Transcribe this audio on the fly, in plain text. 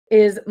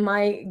is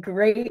my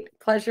great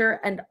pleasure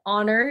and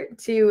honor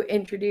to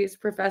introduce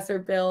Professor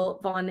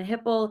Bill von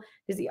Hippel,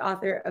 who's the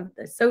author of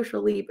The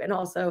Social Leap and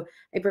also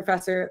a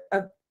professor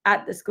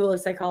at the School of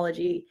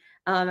Psychology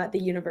at the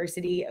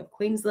University of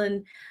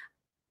Queensland.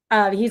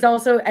 He's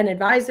also an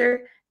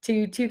advisor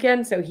to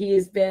Toucan, so he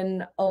has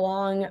been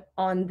along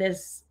on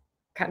this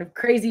kind of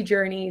crazy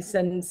journey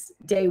since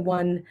day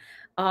one.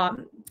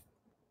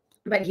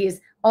 But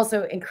he's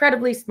also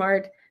incredibly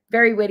smart,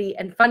 very witty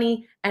and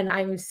funny, and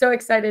I'm so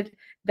excited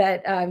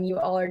that you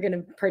all are going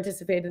to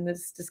participate in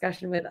this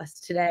discussion with us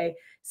today.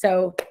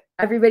 So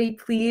everybody,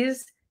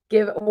 please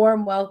give a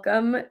warm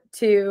welcome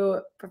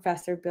to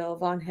Professor Bill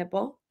von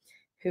Hippel,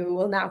 who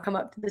will now come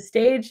up to the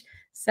stage,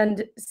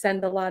 send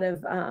a lot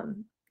of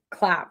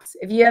claps.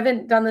 If you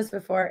haven't done this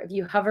before, if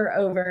you hover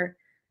over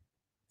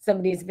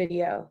somebody's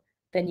video,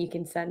 then you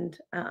can send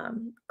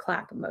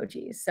clap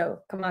emojis. So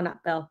come on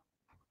up, Bill.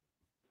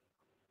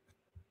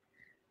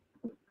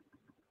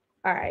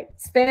 All right,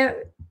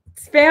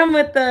 spam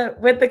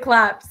with the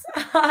claps.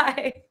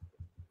 Hi.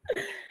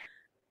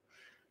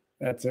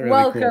 That's a really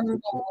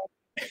welcome. Cool.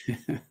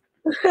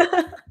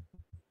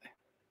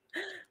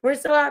 We're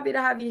so happy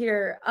to have you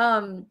here.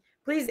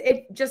 Please,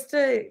 just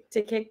to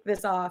kick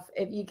this off,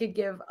 if you could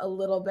give a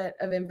little bit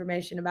of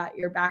information about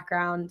your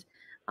background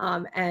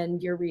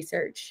and your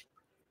research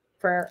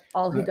for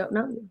all who don't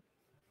know you.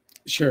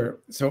 Sure.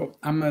 So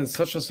I'm a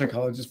social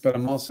psychologist, but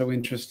I'm also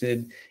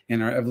interested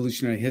in our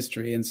evolutionary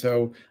history. And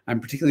so I'm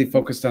particularly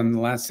focused on the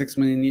last 6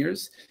 million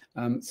years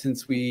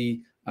since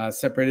we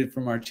separated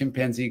from our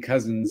chimpanzee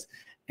cousins,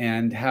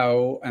 and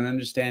how an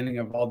understanding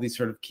of all these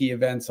sort of key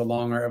events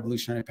along our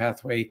evolutionary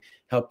pathway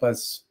help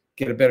us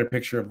get a better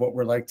picture of what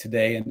we're like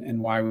today and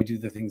why we do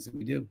the things that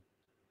we do.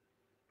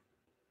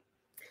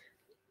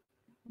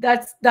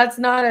 That's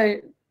not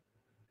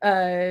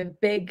a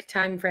big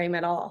time frame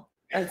at all.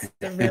 That's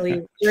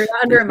really, you're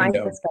under a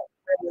microscope.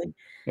 Really.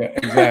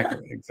 Yeah,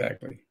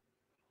 exactly.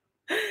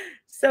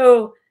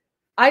 So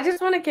I just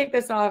want to kick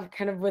this off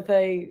kind of with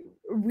a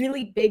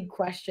really big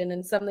question,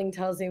 and something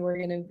tells me we're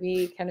going to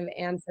be kind of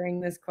answering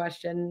this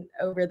question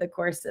over the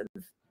course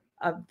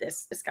of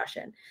this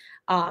discussion.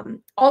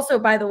 Also,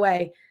 by the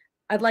way,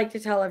 I'd like to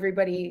tell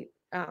everybody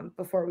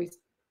before we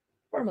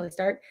formally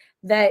start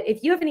that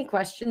if you have any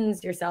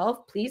questions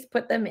yourself, please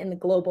put them in the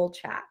global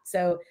chat.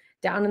 So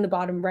down in the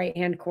bottom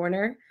right-hand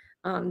corner,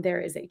 there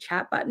is a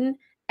chat button.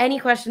 Any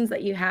questions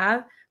that you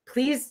have,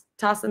 please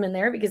toss them in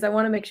there, because I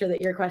want to make sure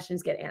that your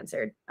questions get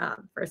answered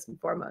first and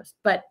foremost.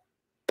 But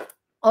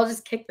I'll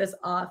just kick this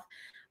off.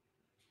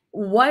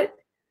 What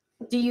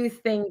do you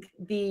think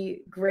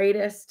the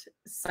greatest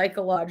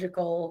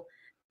psychological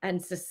and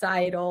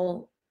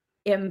societal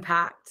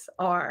impacts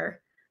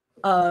are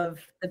of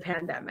the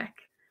pandemic?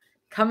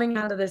 Coming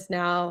out of this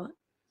now,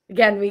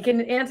 again, we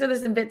can answer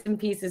this in bits and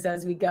pieces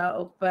as we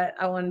go, but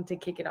I wanted to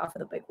kick it off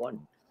with a big one.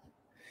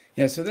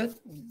 Yeah, so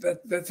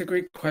that's a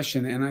great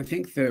question. And I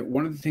think that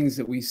one of the things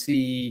that we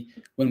see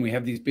when we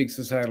have these big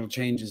societal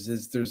changes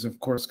is there's, of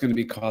course, going to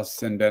be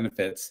costs and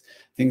benefits,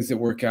 things that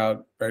work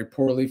out very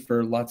poorly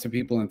for lots of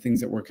people and things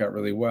that work out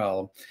really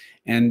well.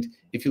 And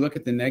if you look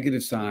at the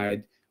negative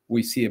side,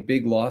 we see a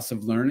big loss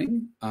of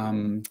learning,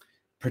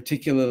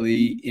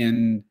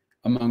 particularly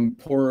among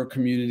poorer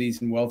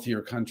communities in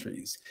wealthier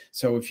countries.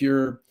 So if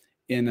you're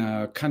in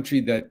a country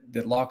that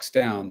locks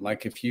down,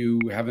 like if you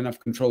have enough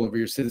control over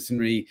your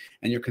citizenry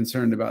and you're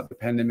concerned about the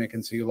pandemic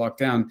and so you lock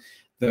down,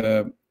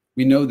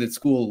 we know that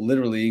school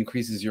literally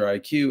increases your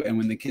IQ, and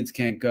when the kids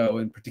can't go,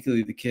 and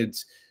particularly the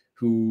kids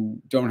who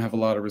don't have a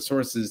lot of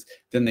resources,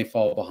 then they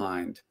fall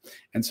behind.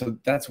 And so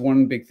that's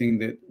one big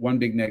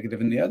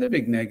negative. And the other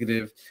big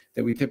negative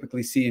that we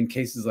typically see in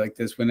cases like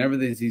this, whenever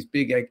there's these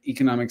big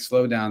economic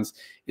slowdowns,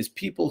 is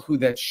people who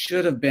that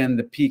should have been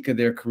the peak of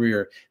their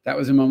career. That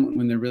was a moment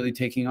when they're really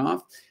taking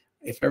off.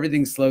 If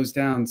everything slows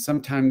down,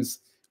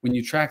 sometimes when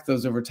you track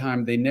those over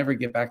time, they never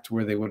get back to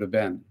where they would have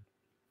been.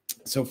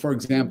 So for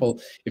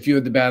example, if you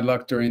had the bad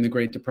luck during the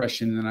Great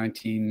Depression in the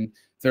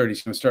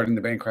 1930s, starting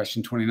the bank crash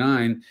in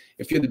 29,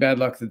 if you had the bad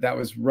luck that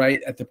was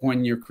right at the point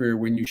in your career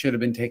when you should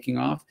have been taking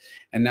off,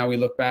 and now we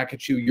look back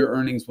at you, your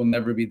earnings will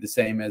never be the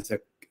same as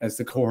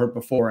the cohort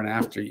before and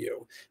after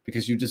you,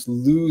 because you just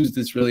lose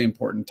this really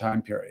important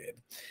time period.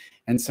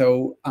 And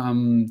so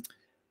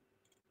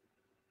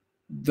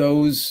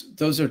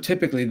those are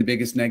typically the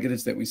biggest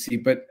negatives that we see.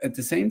 But at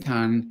the same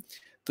time,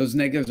 those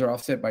negatives are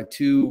offset by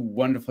two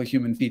wonderful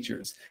human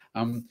features.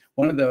 One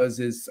of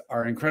those is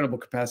our incredible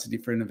capacity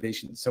for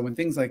innovation. So when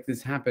things like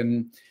this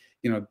happen,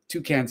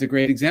 Toucan's a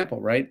great example,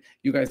 right?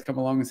 You guys come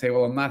along and say,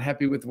 well, I'm not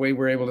happy with the way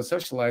we're able to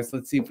socialize.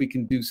 Let's see if we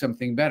can do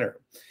something better.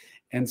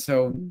 And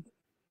so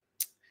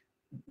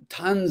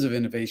tons of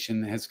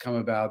innovation has come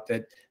about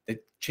that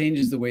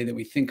changes the way that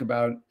we think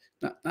about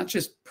not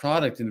just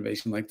product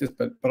innovation like this,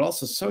 but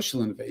also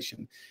social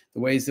innovation, the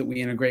ways that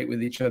we integrate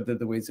with each other,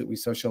 the ways that we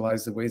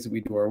socialize, the ways that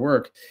we do our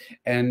work.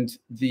 And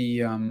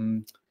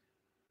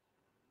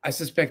I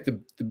suspect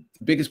the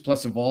biggest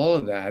plus of all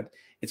of that,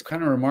 it's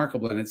kind of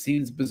remarkable and it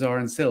seems bizarre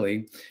and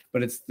silly,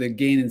 but it's the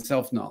gain in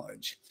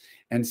self-knowledge.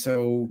 And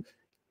so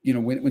you know,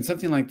 when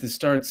something like this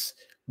starts,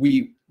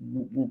 we're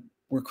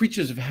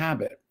creatures of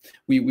habit.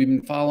 We've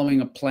been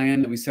following a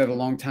plan that we set a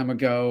long time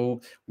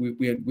ago.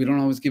 We don't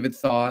always give it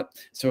thought.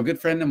 So a good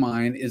friend of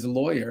mine is a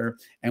lawyer,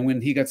 and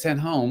when he got sent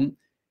home,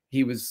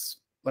 he was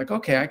like,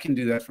 okay, I can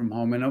do that from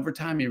home. And over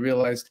time, he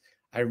realized,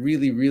 I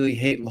really, really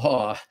hate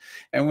law.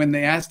 And when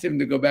they asked him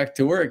to go back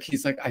to work,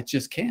 he's like, I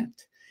just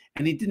can't.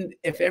 And he didn't,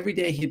 if every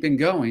day he'd been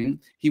going,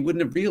 he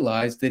wouldn't have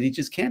realized that he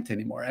just can't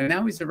anymore. And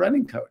now he's a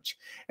running coach.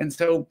 And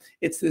so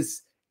it's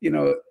this, you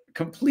know,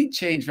 complete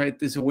change, right?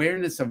 This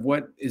awareness of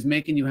what is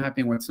making you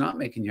happy and what's not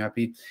making you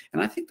happy. And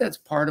I think that's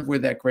part of where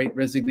that great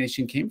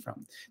resignation came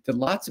from, that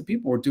lots of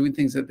people were doing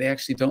things that they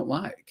actually don't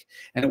like.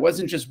 And it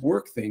wasn't just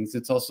work things,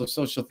 it's also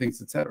social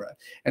things, etc.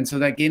 And so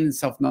that gain in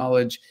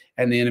self-knowledge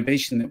and the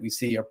innovation that we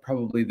see are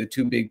probably the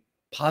two big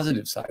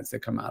positive sides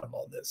that come out of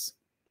all this.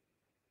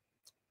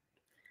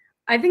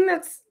 I think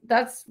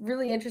that's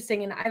really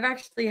interesting. And I've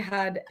actually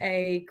had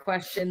a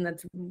question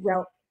that's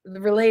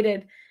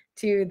related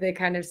to the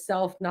kind of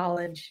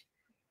self-knowledge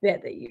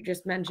bit that you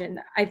just mentioned.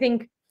 I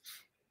think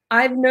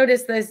I've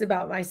noticed this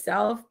about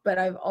myself, but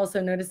I've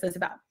also noticed this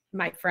about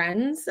my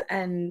friends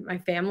and my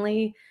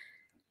family.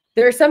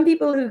 There are some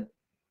people who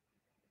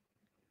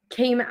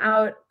came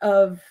out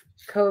of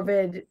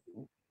COVID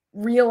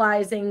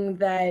realizing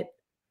that,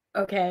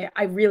 okay,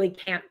 I really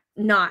can't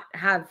not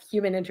have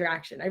human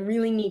interaction. I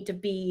really need to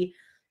be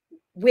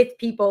with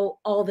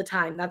people all the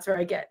time. That's where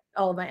I get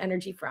all of my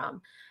energy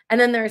from. And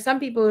then there are some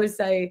people who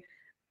say,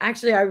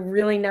 actually, I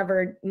really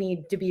never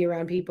need to be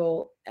around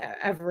people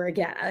ever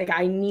again. Like,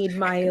 I need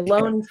my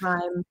alone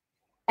time.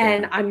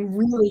 And I'm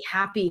really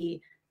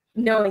happy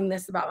knowing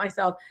this about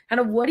myself. Kind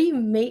of, what do you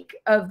make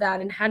of that?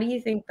 And how do you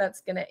think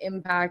that's going to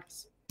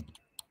impact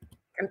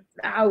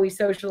how we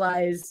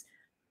socialize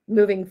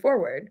moving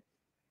forward?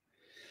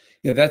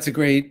 Yeah, that's a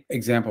great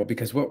example,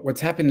 because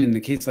what's happened in the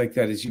case like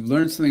that is you've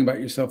learned something about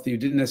yourself that you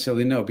didn't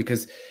necessarily know,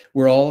 because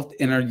we're all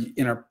in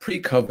our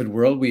pre-COVID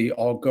world. We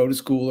all go to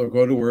school or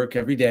go to work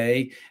every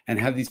day and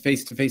have these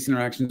face-to-face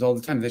interactions all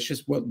the time. That's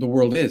just what the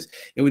world is.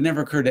 It would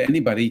never occur to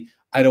anybody,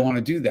 I don't want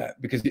to do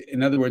that, because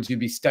in other words, you'd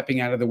be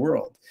stepping out of the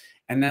world.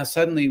 And now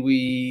suddenly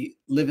we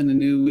live in a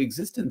new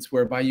existence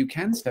whereby you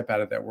can step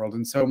out of that world.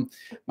 And so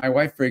my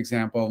wife, for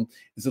example,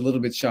 is a little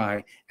bit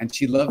shy, and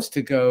she loves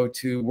to go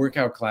to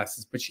workout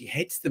classes, but she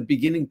hates the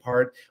beginning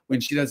part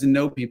when she doesn't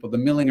know people, the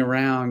milling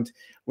around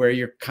where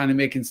you're kind of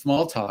making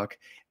small talk.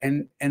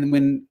 And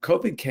when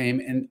COVID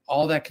came and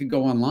all that could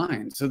go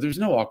online, so there's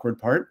no awkward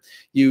part.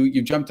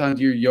 You jumped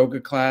onto your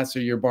yoga class or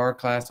your bar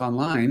class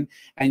online,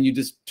 and you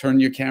just turn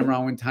your camera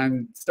on when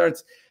time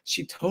starts.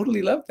 She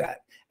totally loved that.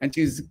 And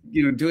she's,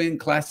 you know, doing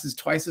classes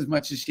twice as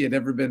much as she had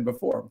ever been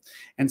before.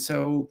 And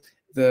so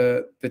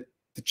the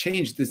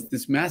change,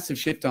 this massive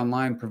shift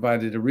online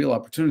provided a real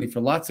opportunity for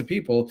lots of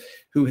people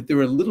who, there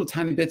were little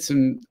tiny bits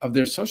of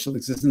their social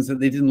existence that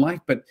they didn't like,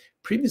 but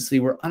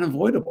previously were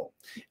unavoidable.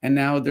 And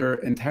now they're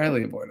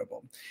entirely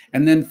avoidable.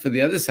 And then for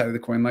the other side of the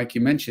coin, like you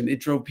mentioned, it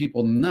drove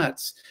people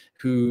nuts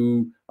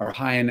who are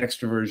high in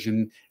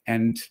extroversion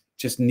and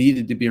just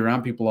needed to be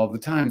around people all the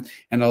time.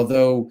 And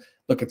although,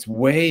 look, it's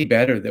way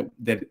better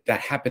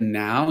that happened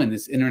now in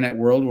this internet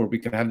world where we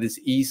could have this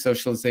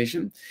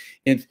e-socialization.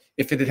 If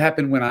it had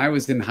happened when I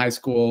was in high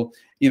school,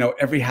 you know,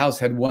 every house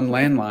had one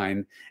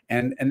landline,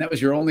 and that was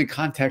your only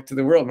contact to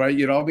the world, right?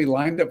 You'd all be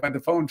lined up by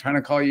the phone trying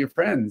to call your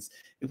friends.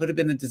 It would have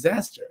been a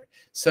disaster.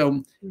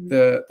 So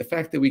the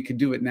fact that we could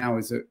do it now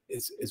is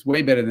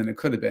way better than it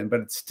could have been,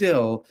 but it's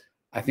still,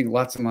 I think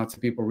lots and lots of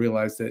people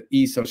realize that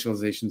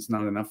e-socialization is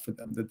not enough for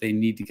them, that they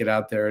need to get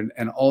out there,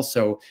 and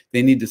also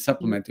they need to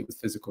supplement it with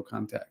physical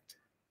contact.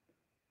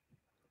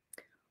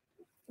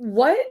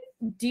 What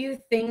do you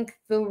think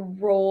the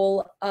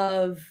role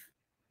of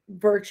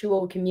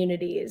virtual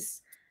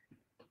communities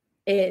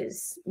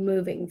is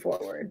moving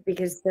forward?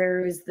 Because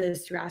there was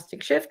this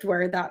drastic shift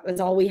where that was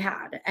all we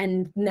had.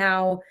 And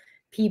now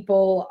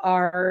people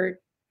are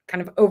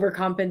kind of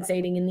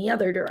overcompensating in the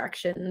other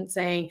direction,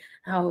 saying,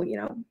 oh, you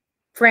know,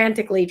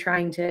 frantically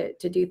trying to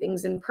do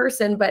things in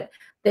person, but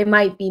they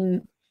might be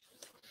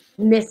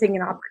missing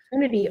an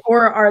opportunity,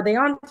 or are they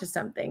onto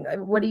something?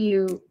 What do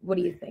you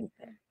think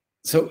there?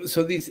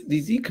 So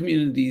these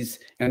e-communities,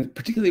 and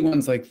particularly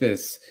ones like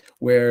this,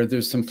 where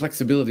there's some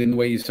flexibility in the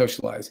way you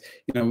socialize.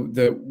 You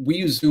know, we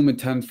use Zoom a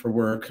ton for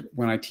work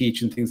when I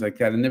teach and things like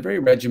that, and they're very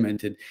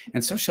regimented.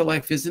 And social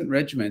life isn't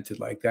regimented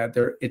like that.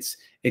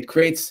 It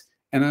creates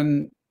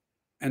an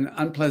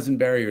unpleasant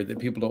barrier that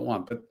people don't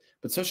want.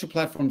 But social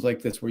platforms like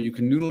this, where you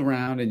can noodle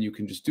around and you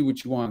can just do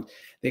what you want,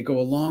 they go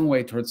a long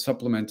way towards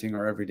supplementing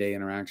our everyday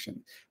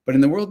interaction. But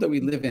in the world that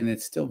we live in,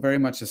 it's still very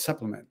much a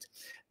supplement.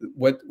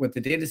 What the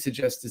data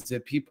suggests is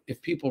that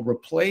if people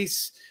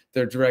replace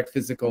their direct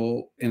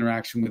physical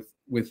interaction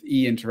with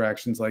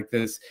e-interactions like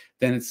this,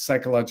 then it's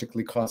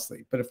psychologically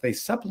costly. But if they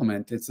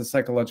supplement, it's a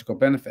psychological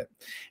benefit.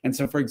 And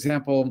so, for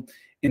example,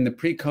 in the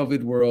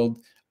pre-COVID world,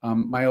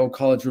 my old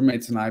college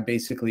roommates and I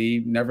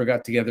basically never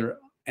got together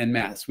en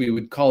masse. We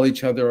would call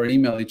each other or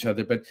email each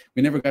other, but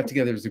we never got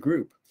together as a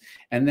group.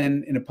 And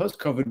then in a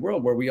post-COVID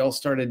world where we all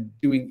started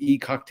doing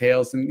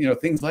e-cocktails and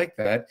things like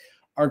that,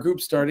 our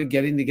group started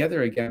getting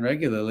together again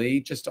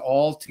regularly, just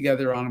all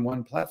together on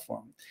one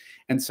platform.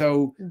 And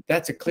so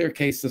that's a clear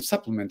case of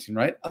supplementing,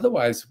 right?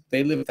 Otherwise,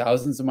 they live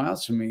thousands of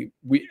miles from me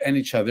and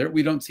each other.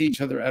 We don't see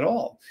each other at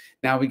all.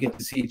 Now we get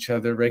to see each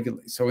other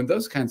regularly. So in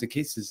those kinds of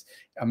cases,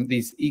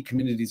 these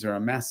e-communities are a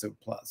massive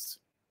plus.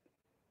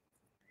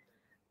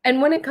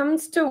 And when it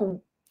comes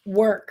to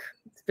work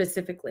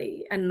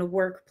specifically and the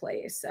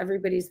workplace,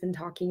 everybody's been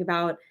talking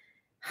about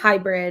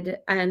hybrid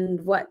and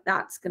what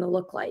that's going to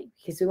look like,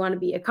 because we want to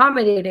be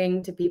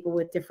accommodating to people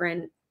with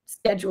different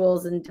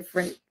schedules and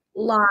different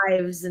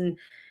lives and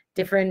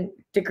different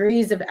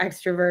degrees of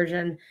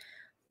extroversion.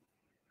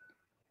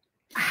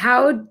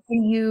 How do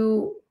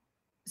you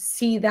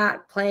see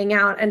that playing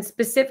out? And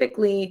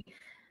specifically,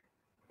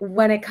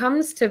 when it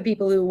comes to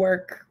people who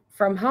work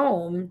from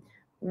home,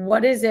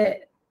 what is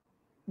it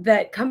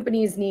that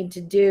companies need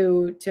to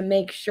do to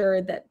make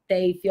sure that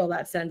they feel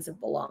that sense of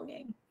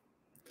belonging?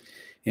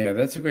 Yeah,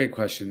 that's a great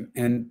question.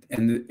 And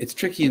it's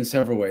tricky in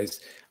several ways.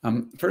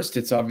 First,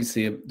 it's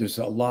obviously, there's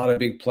a lot of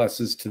big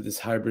pluses to this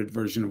hybrid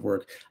version of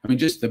work. I mean,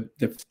 just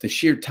the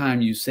sheer time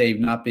you save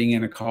not being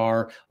in a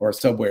car or a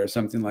subway or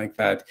something like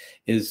that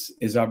is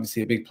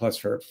obviously a big plus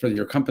for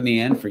your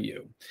company and for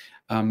you,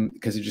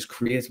 because it just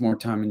creates more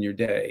time in your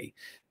day.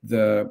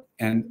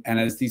 And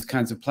as these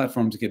kinds of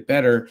platforms get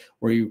better,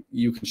 where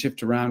you can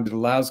shift around, it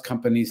allows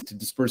companies to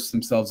disperse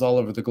themselves all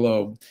over the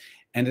globe.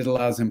 And it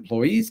allows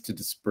employees to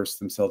disperse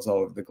themselves all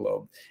over the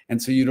globe. And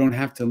so you don't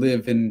have to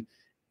live in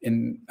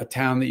a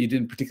town that you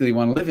didn't particularly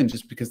want to live in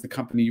just because the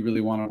company you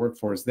really want to work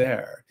for is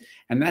there.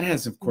 And that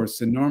has, of course,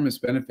 enormous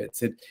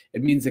benefits. It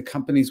means that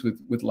companies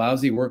with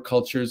lousy work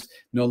cultures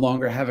no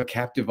longer have a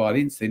captive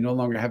audience. They no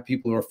longer have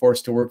people who are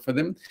forced to work for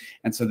them.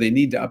 And so they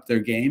need to up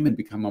their game and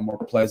become a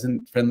more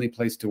pleasant, friendly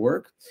place to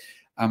work.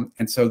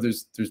 And so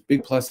there's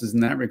big pluses in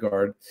that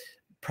regard.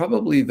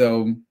 Probably,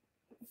 though,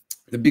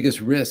 the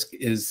biggest risk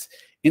is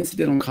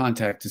incidental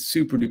contact is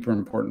super duper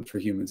important for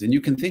humans. And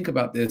you can think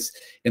about this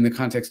in the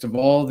context of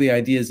all the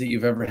ideas that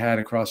you've ever had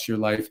across your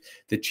life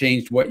that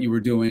changed what you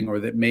were doing or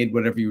that made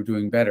whatever you were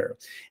doing better.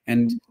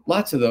 And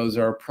lots of those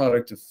are a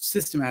product of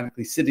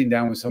systematically sitting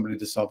down with somebody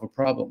to solve a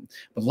problem.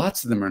 But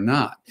lots of them are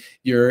not.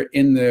 You're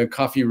in the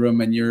coffee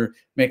room and you're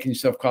making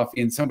yourself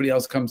coffee and somebody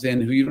else comes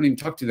in who you don't even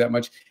talk to that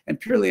much. And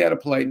purely out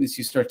of politeness,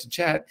 you start to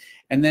chat.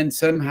 And then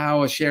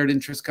somehow a shared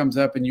interest comes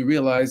up and you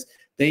realize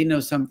they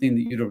know something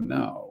that you don't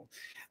know.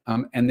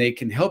 And they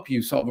can help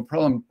you solve a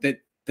problem that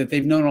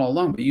they've known all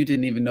along, but you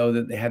didn't even know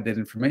that they had that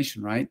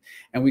information, right?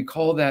 And we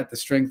call that the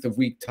strength of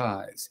weak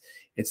ties.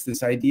 It's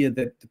this idea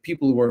that the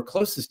people who are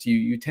closest to you,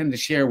 you tend to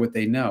share what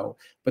they know,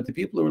 but the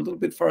people who are a little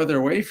bit farther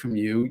away from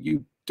you,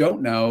 you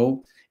don't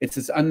know. It's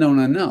this unknown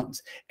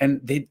unknowns.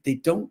 And they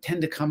don't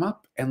tend to come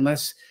up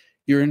unless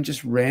you're in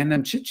just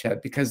random chit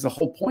chat, because the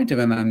whole point of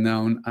an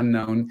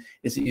unknown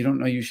is that you don't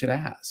know you should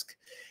ask.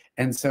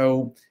 And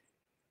so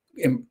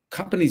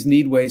companies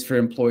need ways for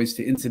employees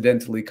to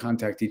incidentally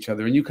contact each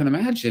other. And you can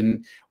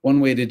imagine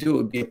one way to do it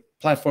would be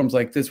platforms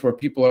like this, where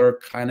people are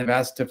kind of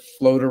asked to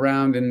float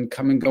around and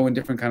come and go in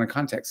different kind of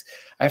contexts.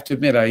 I have to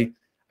admit, I've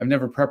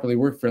never properly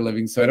worked for a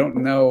living, so I don't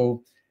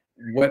know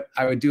what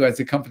I would do as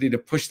a company to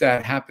push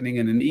that happening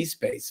in an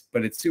e-space,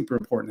 but it's super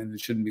important and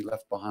it shouldn't be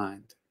left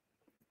behind.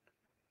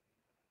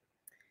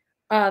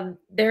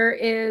 There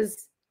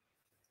is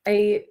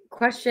a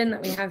question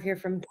that we have here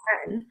from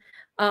Ken.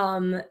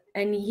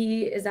 And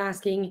he is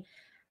asking,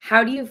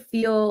 how do you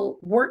feel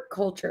work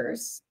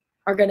cultures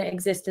are going to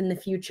exist in the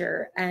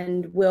future?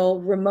 And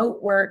will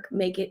remote work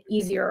make it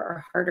easier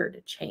or harder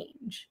to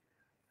change?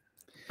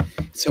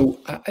 So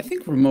I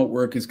think remote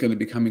work is going to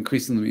become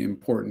increasingly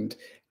important.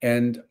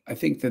 And I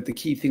think that the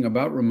key thing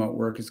about remote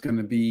work is going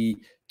to be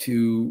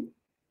to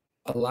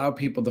allow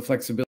people the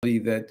flexibility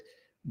that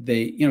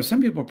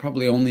some people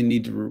probably only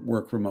need to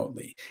work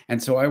remotely.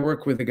 And so I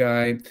work with a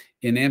guy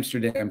in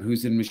Amsterdam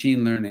who's in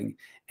machine learning.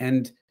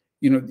 And,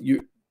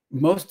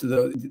 most of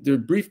there are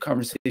brief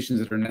conversations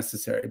that are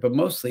necessary, but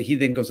mostly he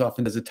then goes off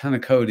and does a ton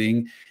of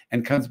coding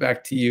and comes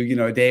back to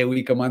you, a day, a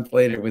week, a month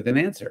later with an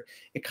answer.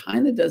 It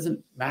kind of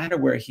doesn't matter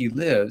where he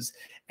lives.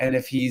 And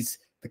if he's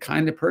the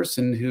kind of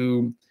person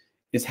who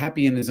is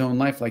happy in his own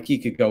life, like he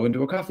could go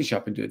into a coffee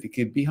shop and do it. He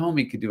could be home,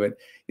 he could do it.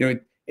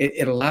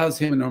 It allows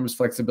him enormous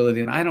flexibility,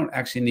 and I don't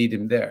actually need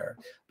him there.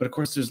 But of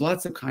course, there's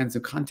lots of kinds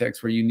of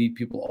contexts where you need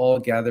people all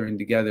gathering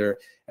together,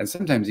 and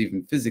sometimes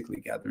even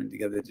physically gathering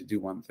together to do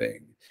one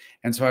thing.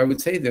 And so I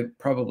would say that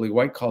probably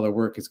white collar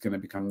work is going to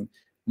become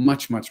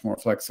much, much more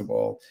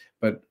flexible,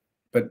 but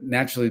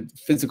naturally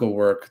physical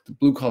work, the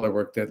blue collar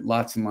work that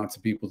lots and lots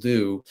of people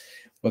do,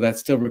 well, that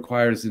still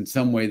requires in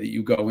some way that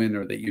you go in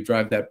or that you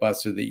drive that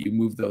bus or that you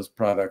move those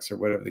products or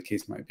whatever the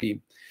case might be.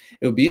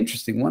 It would be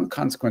interesting. One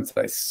consequence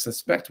that I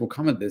suspect will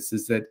come of this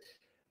is that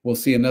we'll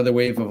see another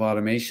wave of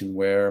automation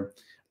where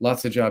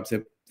lots of jobs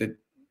that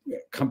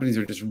companies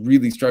are just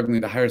really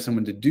struggling to hire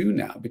someone to do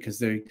now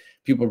because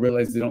people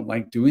realize they don't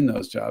like doing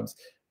those jobs.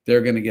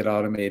 They're going to get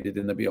automated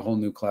and there'll be a whole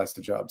new class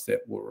of jobs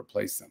that will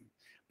replace them.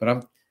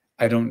 But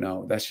I don't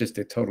know. That's just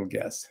a total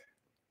guess.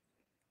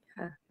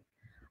 Yeah.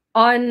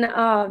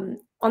 On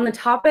the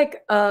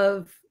topic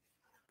of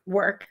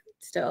work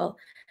still,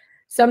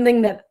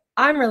 something that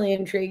I'm really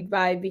intrigued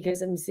by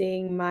because I'm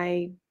seeing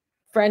my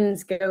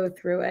friends go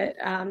through it,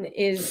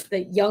 is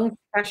that young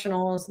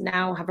professionals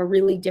now have a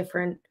really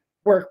different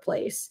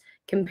workplace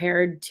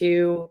compared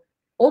to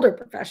older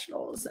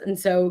professionals. And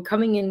so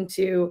coming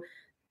into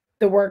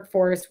the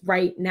workforce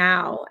right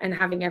now and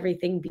having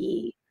everything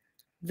be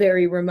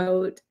very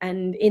remote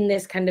and in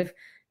this kind of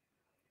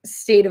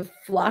state of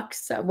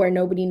flux where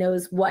nobody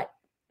knows what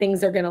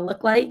things are going to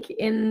look like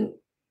in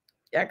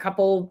a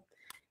couple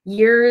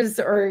years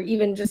or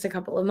even just a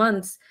couple of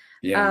months.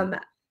 Yeah.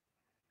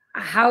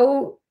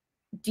 How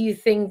do you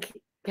think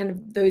kind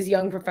of those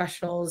young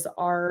professionals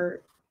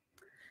are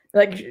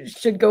like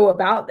should go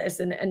about this?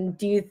 And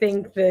do you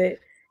think that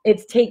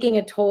it's taking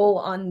a toll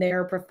on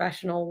their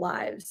professional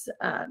lives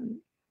kind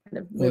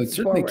of Well, it moving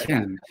certainly forward?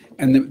 can.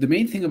 And the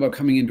main thing about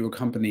coming into a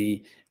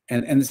company,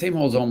 and the same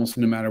holds almost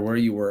no matter where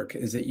you work,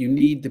 is that you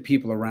need the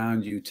people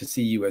around you to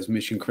see you as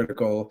mission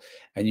critical,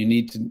 and you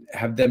need to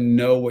have them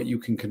know what you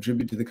can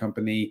contribute to the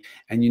company,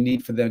 and you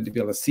need for them to be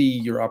able to see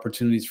your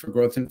opportunities for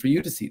growth and for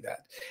you to see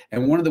that.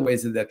 And one of the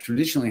ways that that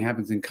traditionally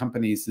happens in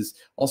companies is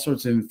all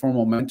sorts of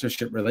informal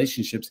mentorship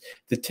relationships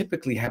that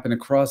typically happen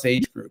across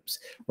age groups,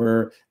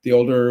 where the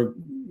older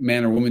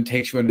man or woman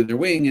takes you under their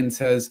wing and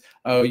says,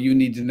 oh, you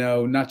need to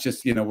know not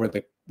just, you know, where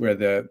the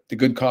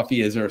good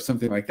coffee is or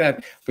something like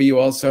that, but you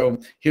also,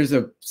 here's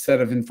a set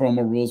of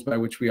informal rules by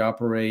which we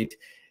operate.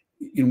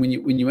 You know,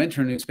 when you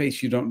enter a new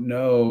space, you don't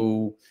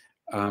know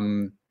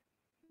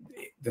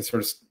the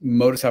sort of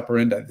modus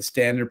operandi, the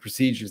standard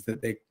procedures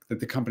that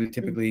the company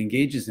typically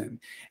engages in.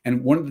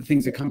 And one of the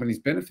things that companies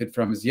benefit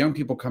from is young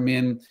people come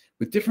in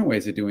with different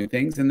ways of doing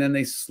things, and then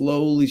they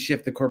slowly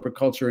shift the corporate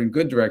culture in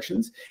good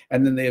directions,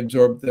 and then they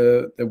absorb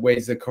the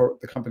ways that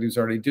the company was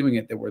already doing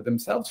it that were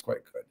themselves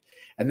quite good.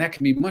 And that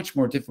can be much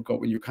more difficult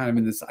when you're kind of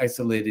in this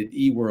isolated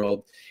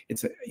e-world.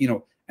 It's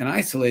an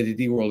isolated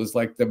e-world is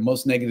like the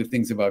most negative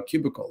things about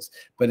cubicles,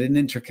 but an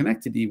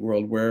interconnected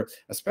e-world where,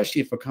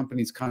 especially if a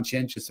company's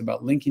conscientious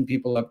about linking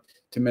people up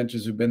to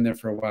mentors who've been there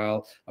for a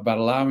while, about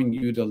allowing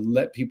you to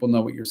let people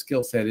know what your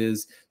skill set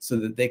is so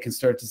that they can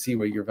start to see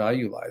where your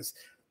value lies.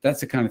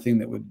 That's the kind of thing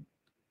that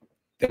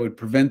would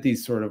prevent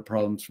these sort of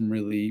problems from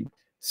really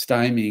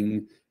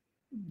stymieing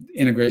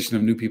integration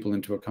of new people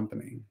into a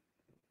company.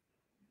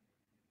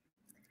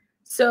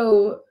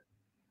 So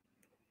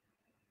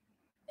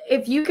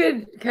if you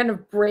could kind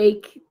of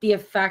break the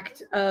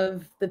effect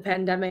of the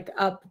pandemic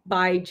up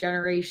by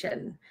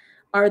generation,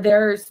 are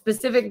there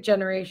specific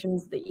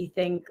generations that you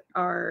think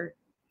are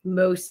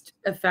most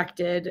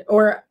affected?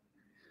 Or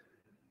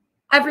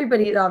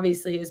everybody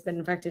obviously has been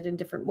affected in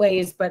different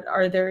ways, but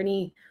are there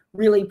any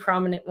really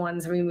prominent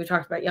ones? I mean, we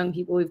talked about young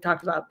people, we've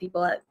talked about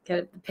people at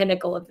kind of the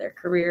pinnacle of their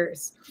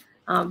careers,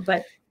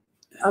 but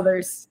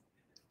others.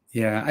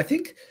 Yeah, I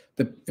think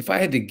if I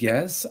had to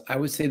guess, I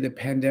would say the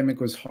pandemic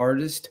was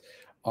hardest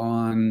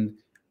on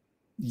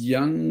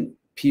young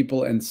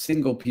people and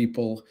single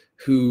people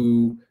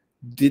who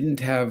didn't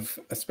have,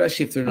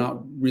 especially if they're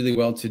not really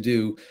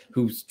well-to-do,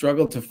 who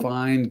struggle to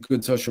find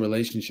good social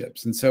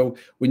relationships. And so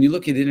when you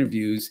look at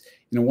interviews,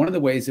 you know, one of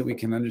the ways that we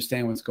can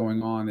understand what's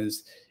going on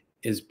is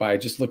by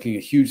just looking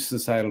at huge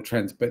societal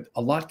trends, but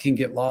a lot can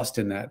get lost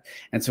in that.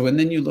 And so, and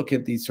then you look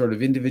at these sort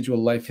of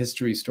individual life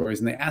history stories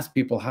and they ask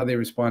people how they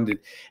responded.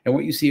 And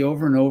what you see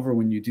over and over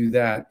when you do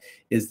that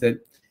is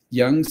that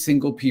young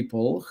single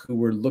people who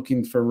were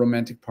looking for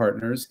romantic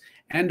partners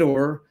and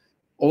or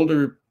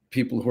older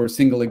people who are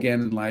single again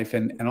in life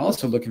and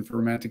also looking for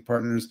romantic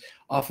partners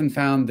often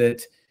found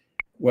that,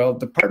 well,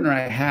 the partner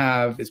I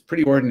have is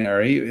pretty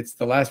ordinary. It's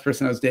the last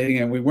person I was dating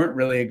and we weren't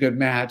really a good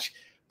match,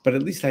 but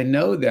at least I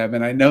know them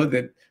and I know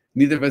that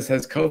neither of us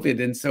has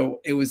COVID. And so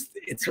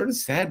it's sort of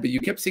sad, but you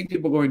kept seeing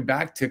people going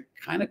back to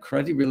kind of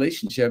cruddy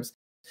relationships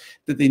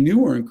that they knew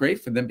weren't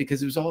great for them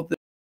because it was all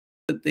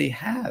that they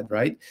had,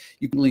 right?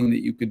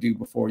 That you could do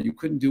before. You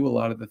couldn't do a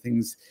lot of the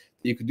things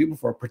that you could do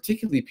before,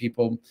 particularly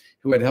people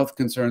who had health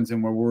concerns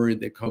and were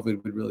worried that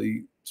COVID would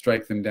really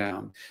strike them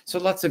down. So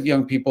lots of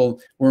young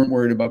people weren't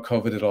worried about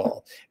COVID at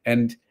all.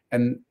 And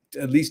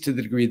at least to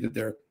the degree that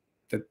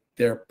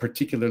their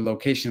particular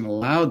location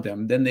allowed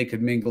them, then they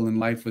could mingle and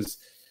life was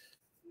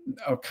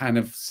a kind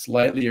of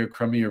slightly or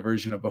crummier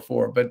version of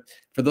before. But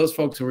for those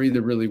folks who were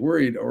either really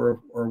worried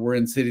or were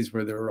in cities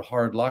where there were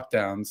hard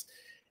lockdowns,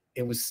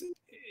 it was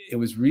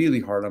really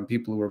hard on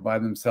people who were by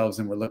themselves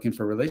and were looking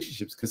for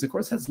relationships, because of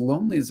course that's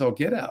lonely as all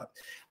get out.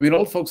 I mean,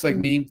 old folks like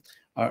me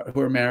who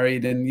are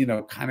married and, you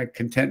know, kind of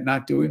content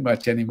not doing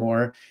much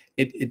anymore,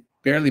 it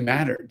barely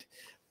mattered.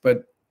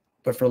 But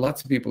for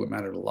lots of people, it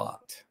mattered a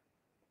lot.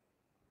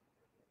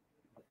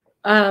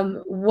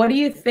 What do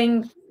you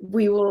think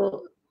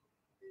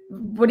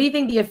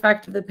the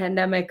effect of the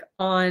pandemic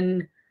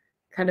on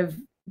kind of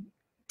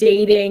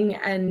dating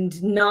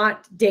and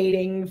not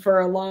dating for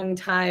a long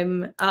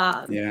time?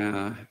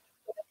 Yeah,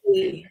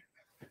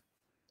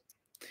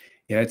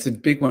 it's a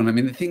big one. I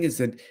mean, the thing is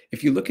that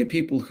if you look at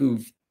people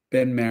who've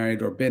been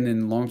married or been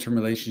in long-term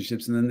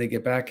relationships, and then they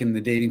get back in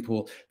the dating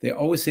pool, they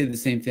always say the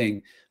same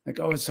thing, like,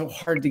 oh, it's so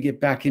hard to get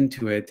back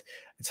into it.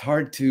 It's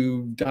hard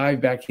to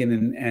dive back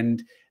in,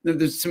 and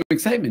there's some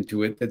excitement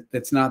to it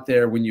that's not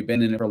there when you've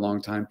been in it for a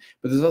long time,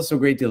 but there's also a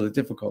great deal of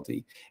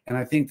difficulty. And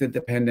I think that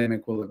the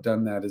pandemic will have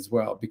done that as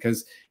well,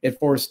 because it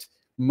forced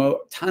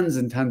tons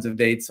and tons of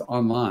dates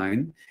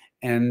online,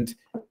 and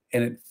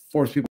it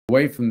forced people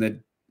away from the,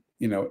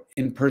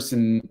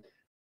 in-person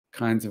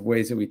kinds of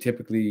ways that we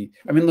typically,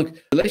 I mean, look,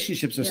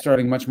 relationships are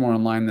starting much more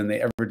online than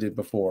they ever did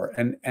before.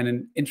 And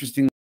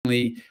interestingly,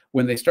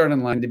 when they start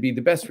online, to be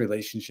the best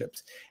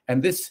relationships.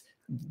 And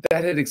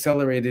that had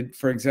accelerated,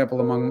 for example,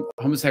 among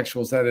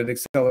homosexuals, that had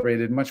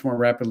accelerated much more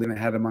rapidly than it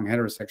had among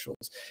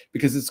heterosexuals,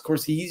 because it's, of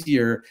course,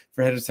 easier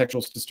for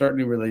heterosexuals to start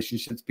new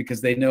relationships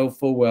because they know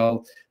full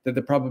well that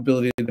the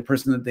probability that the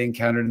person that they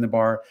encountered in the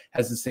bar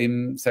has the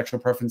same sexual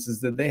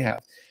preferences that they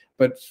have.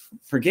 But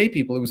for gay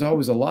people, it was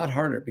always a lot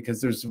harder because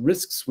there's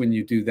risks when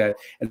you do that.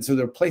 And so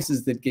there are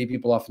places that gay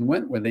people often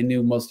went where they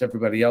knew most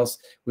everybody else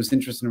was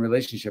interested in a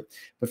relationship.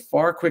 But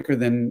far quicker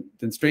than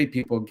straight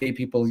people, gay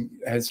people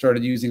had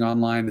started using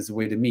online as a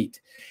way to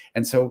meet.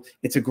 And so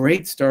it's a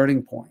great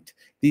starting point.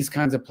 These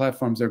kinds of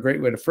platforms are a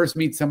great way to first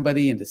meet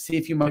somebody and to see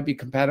if you might be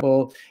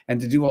compatible and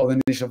to do all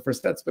the initial first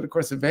steps. But of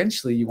course,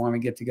 eventually you want to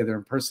get together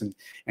in person.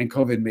 And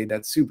COVID made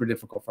that super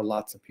difficult for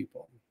lots of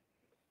people.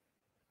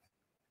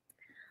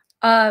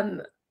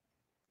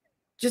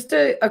 Just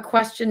a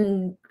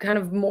question kind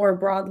of more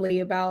broadly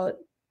about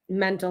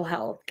mental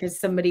health, because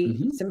somebody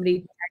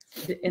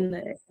texted in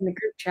the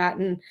group chat,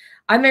 and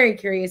I'm very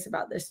curious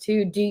about this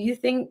too. Do you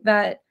think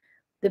that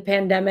the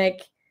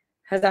pandemic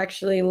has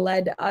actually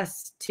led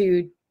us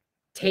to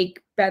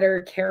take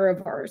better care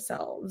of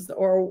ourselves,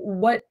 or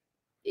what,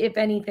 if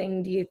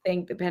anything, do you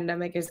think the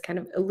pandemic has kind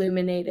of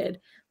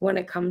illuminated when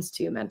it comes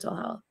to mental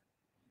health?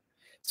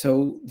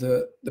 So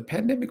the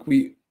pandemic,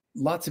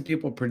 lots of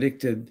people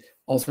predicted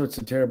all sorts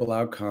of terrible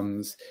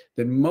outcomes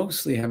that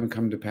mostly haven't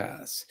come to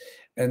pass.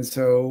 And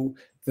so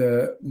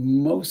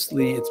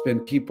mostly it's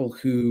been people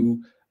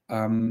who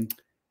have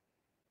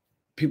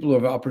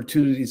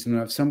opportunities and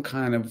have some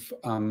kind of,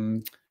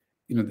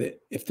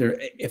 if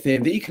they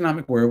have the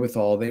economic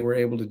wherewithal, they were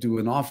able to do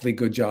an awfully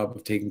good job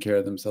of taking care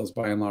of themselves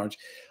by and large,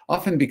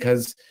 often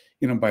because,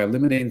 by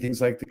eliminating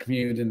things like the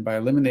commute and by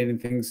eliminating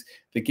things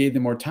that gave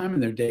them more time in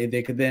their day,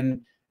 they could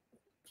then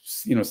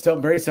still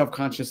very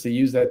self-consciously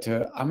use that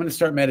I'm going to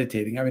start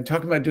meditating. I've been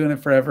talking about doing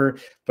it forever,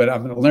 but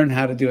I'm going to learn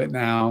how to do it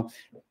now,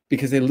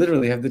 because they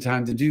literally have the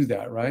time to do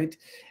that, right?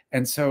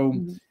 And so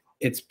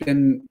it's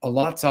been a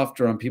lot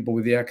softer on people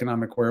with the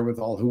economic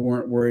wherewithal who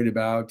weren't worried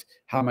about,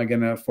 how am I going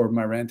to afford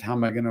my rent? How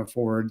am I going to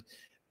afford,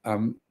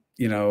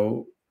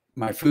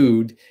 my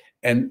food?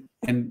 And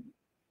then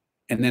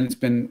it's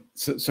been,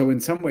 so in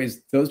some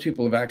ways, those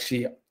people have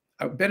actually,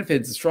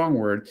 benefited is a strong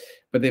word,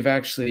 but they've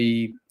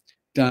actually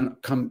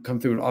come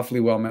through it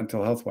awfully well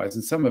mental health wise,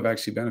 and some have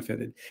actually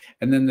benefited.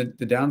 And then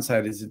the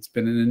downside is it's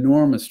been an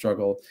enormous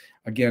struggle,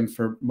 again,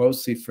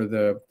 mostly for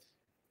the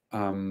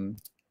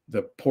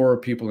poorer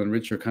people in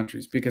richer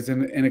countries, because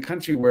in a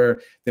country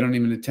where they don't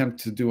even attempt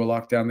to do a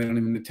lockdown, they don't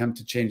even attempt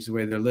to change the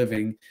way they're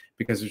living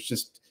because it's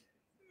just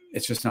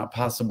not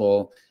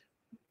possible,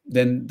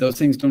 then those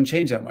things don't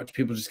change that much.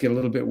 People just get a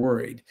little bit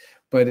worried.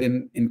 But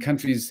in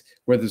countries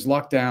where there's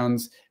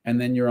lockdowns and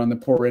then you're on the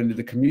poor end of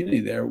the community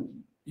there,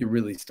 you're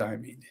really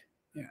stymied.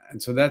 Yeah. And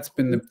so that's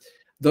been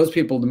those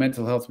people, the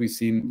mental health, we've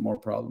seen more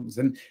problems.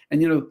 And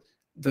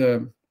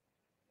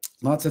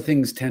lots of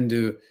things tend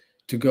to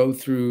go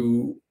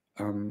through,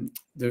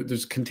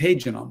 there's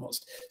contagion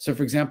almost. So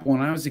for example,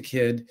 when I was a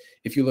kid,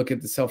 if you look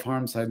at the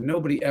self-harm side,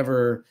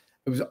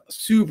 it was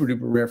super duper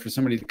rare for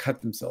somebody to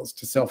cut themselves,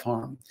 to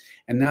self-harm.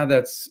 And now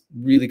that's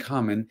really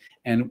common.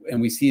 And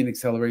we see an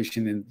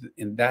acceleration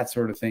in that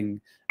sort of thing,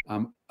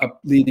 up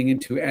leading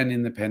into and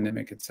in the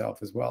pandemic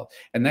itself as well.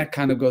 And that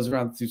kind of goes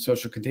around through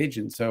social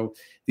contagion. So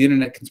the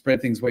internet can spread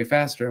things way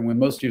faster. And when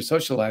most of your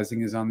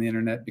socializing is on the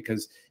internet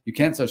because you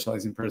can't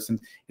socialize in person,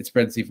 it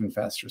spreads even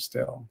faster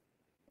still.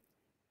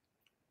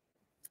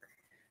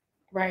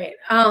 Right.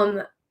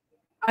 I'm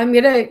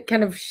going to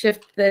kind of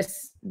shift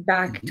this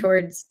back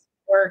towards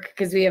work,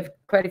 because we have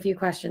quite a few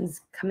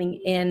questions coming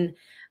in.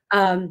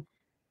 Hamad,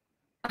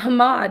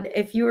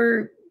 if you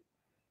were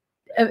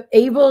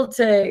able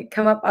to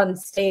come up on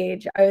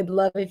stage, I would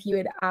love if you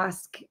would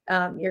ask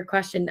your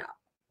question.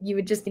 You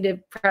would just need to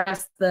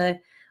press the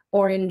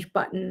orange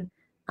button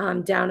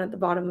down at the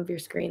bottom of your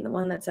screen, the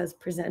one that says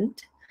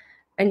present,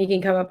 and you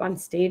can come up on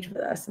stage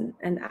with us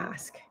and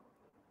ask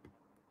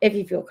if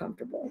you feel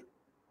comfortable.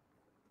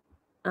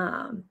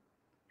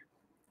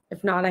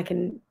 If not, I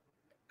can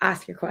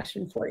ask your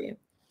question for you.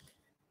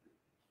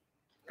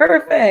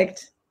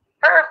 Perfect.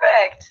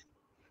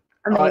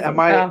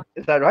 Amazing.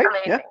 Is that right?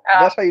 Amazing. Yeah,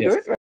 that's how you do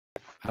it, right?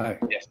 Hi.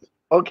 Yes.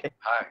 Okay.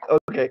 Hi.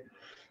 Okay.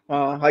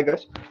 Hi,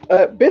 guys.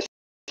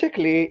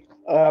 Basically,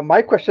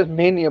 my question is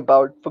mainly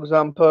about, for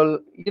example,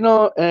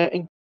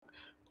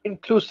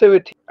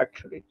 inclusivity,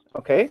 actually.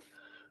 Okay. I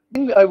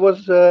think I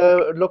was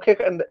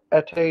looking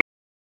at a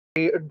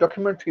a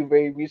documentary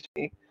very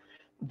recently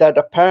that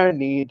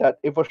apparently that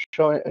it was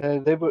showing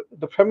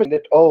the premise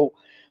that, oh,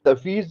 the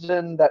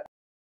reason that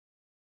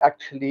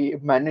actually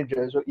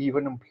managers or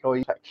even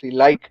employees actually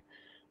like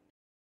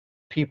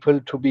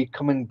people to be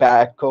coming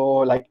back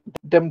or like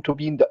them to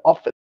be in the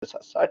office as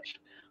such,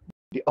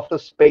 the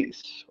office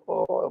space,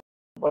 or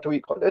what do we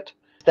call it,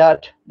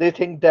 that they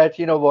think that,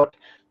 you know what,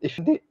 if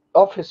in the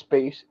office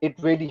space it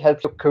really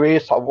helps your career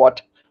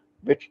somewhat,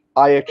 which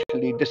I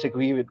actually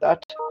disagree with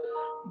that.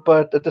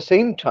 But at the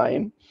same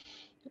time,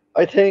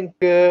 I think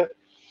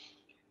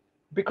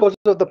because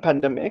of the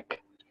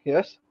pandemic,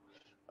 yes,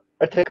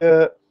 I think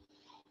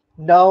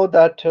now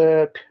that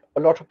a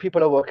lot of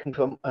people are working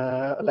from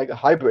like a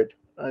hybrid,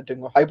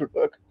 doing a hybrid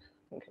work.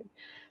 Okay,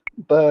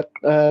 but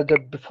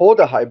before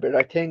the hybrid,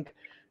 I think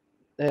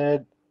uh,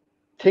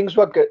 things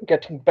were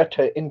getting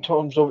better in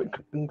terms of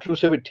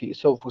inclusivity.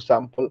 So, for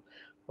example,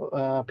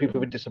 people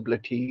with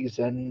disabilities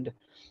and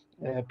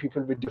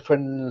people with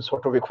different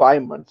sort of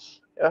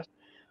requirements. Yes,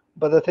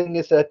 but the thing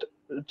is that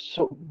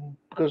so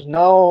because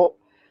now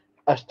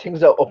as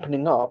things are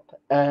opening up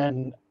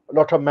and a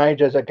lot of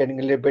managers are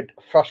getting a little bit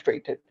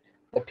frustrated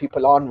that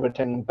people aren't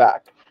returning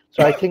back.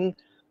 So I think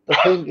the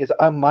thing is,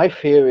 my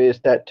fear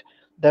is that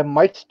there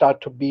might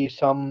start to be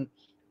some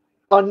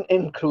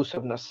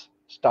uninclusiveness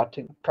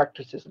starting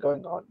practices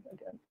going on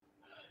again.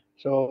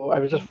 So I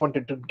was just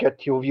wanted to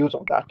get your views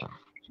on that.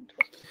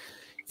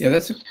 Yeah,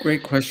 that's a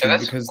great question Yeah,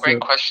 that's a because great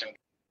question.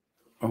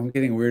 oh, I'm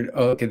getting weird.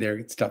 Oh, okay, there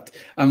it stopped.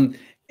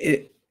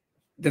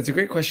 That's a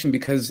great question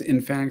because, in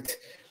fact,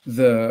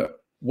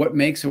 what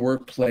makes a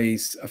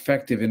workplace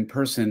effective in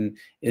person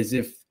is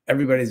if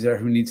everybody's there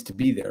who needs to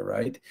be there,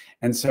 right?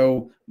 And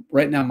so,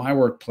 right now, my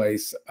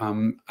workplace,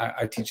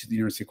 I teach at the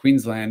University of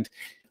Queensland.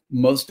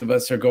 Most of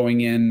us are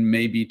going in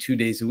maybe 2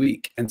 days a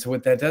week. And so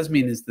what that does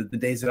mean is that the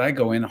days that I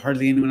go in,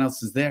 hardly anyone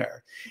else is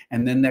there.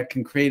 And then that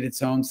can create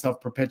its own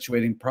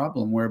self-perpetuating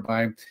problem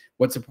whereby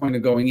what's the point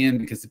of going in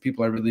because the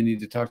people I really need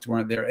to talk to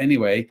aren't there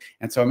anyway.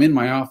 And so I'm in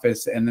my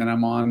office and then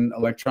I'm on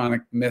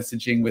electronic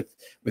messaging with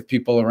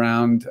people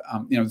around,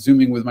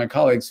 Zooming with my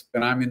colleagues,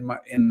 and I'm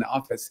in the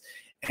office.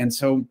 And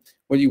so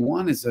what you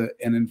want is an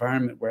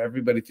environment where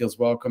everybody feels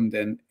welcomed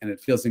and it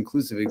feels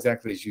inclusive,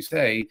 exactly as you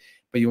say,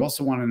 but you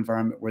also want an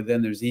environment where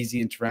then there's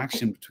easy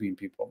interaction between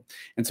people.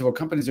 And so what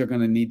companies are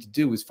going to need to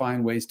do is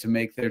find ways to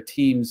make their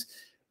teams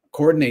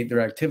coordinate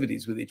their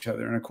activities with each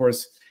other. And of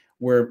course,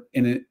 we're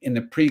in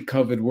a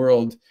pre-COVID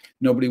world,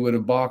 nobody would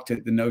have balked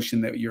at the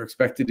notion that you're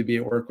expected to be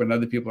at work when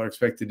other people are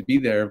expected to be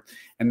there.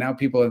 And now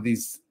people have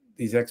these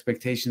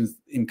expectations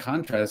in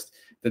contrast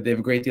that they have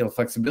a great deal of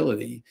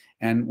flexibility.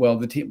 And well,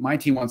 my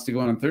team wants to go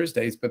on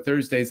Thursdays, but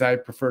Thursdays I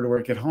prefer to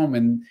work at home.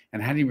 And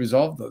how do you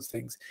resolve those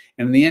things?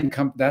 And in the end,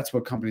 that's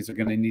what companies are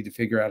going to need to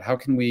figure out. How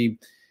can we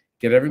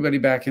get everybody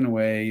back in a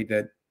way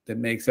that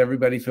makes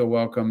everybody feel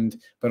welcomed,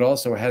 but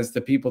also has the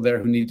people there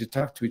who need to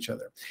talk to each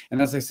other. And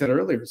as I said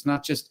earlier, it's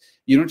not just,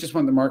 you don't just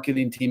want the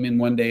marketing team in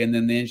one day and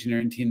then the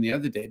engineering team the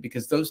other day,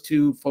 because those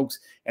two folks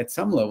at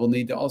some level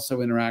need to also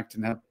interact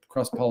and have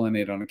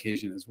cross-pollinate on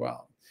occasion as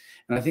well.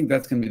 And I think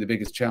that's going to be the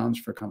biggest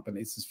challenge for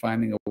companies, is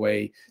finding a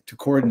way to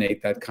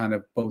coordinate that kind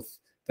of both,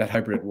 that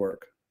hybrid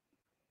work.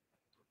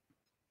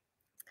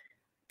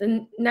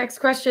 The next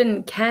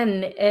question,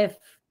 Ken, if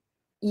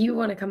you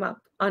want to come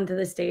up onto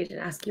the stage and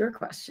ask your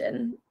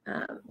question,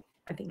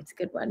 I think it's a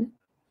good one.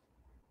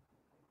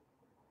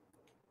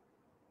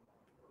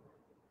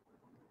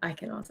 I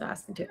can also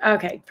ask them too.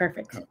 Okay,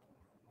 perfect.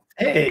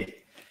 Hey,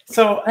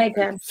 so hi,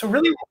 Ken. So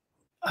really,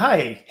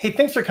 hi. Hey,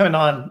 thanks for coming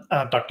on,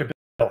 Dr.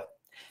 Bill.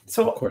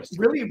 So of course,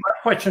 really, my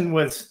question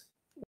was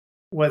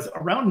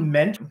around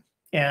mentoring,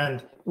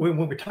 and when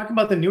we're talking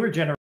about the newer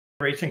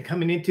generation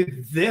coming into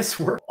this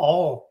work,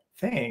 all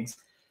things,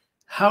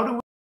 how do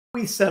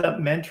we set up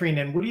mentoring,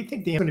 and what do you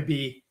think the answer is going to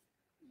be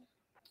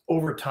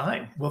over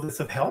time? Will this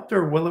have helped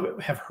or will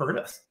it have hurt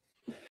us?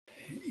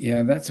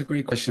 Yeah, that's a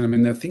great question. I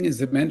mean, the thing is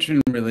that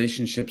mentoring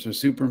relationships are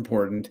super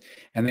important,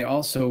 and they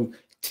also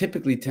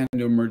typically tend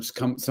to emerge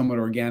somewhat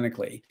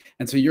organically.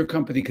 And so your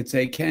company could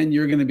say, Ken,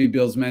 you're going to be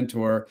Bill's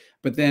mentor,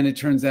 but then it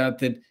turns out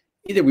that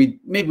either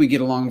maybe we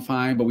get along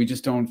fine, but we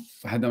just don't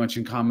have that much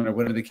in common, or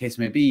whatever the case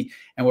may be.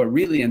 And what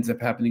really ends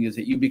up happening is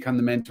that you become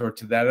the mentor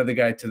to that other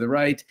guy to the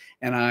right,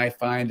 and I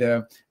find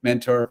a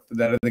mentor for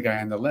that other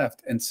guy on the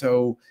left. And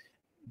so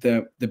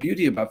the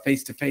beauty about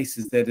face-to-face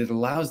is that it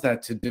allows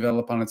that to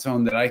develop on its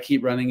own, that I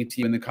keep running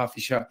into you in the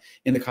coffee shop,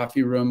 in the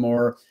coffee room,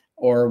 or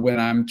when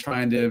I'm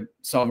trying to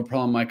solve a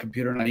problem on my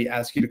computer and I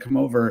ask you to come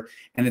over,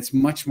 and it's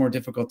much more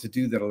difficult to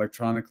do that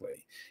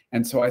electronically.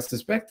 And so I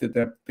suspect that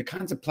the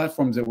kinds of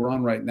platforms that we're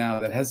on right now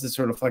that has this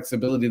sort of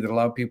flexibility that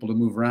allow people to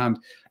move around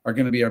are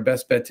going to be our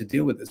best bet to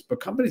deal with this. But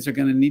companies are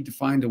going to need to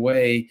find a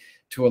way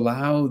to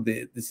allow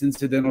this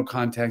incidental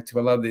contact, to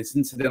allow this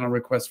incidental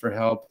request for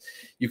help.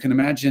 You can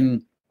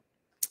imagine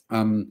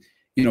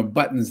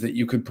buttons that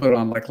you could put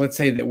on, like, let's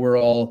say that we're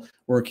all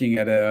working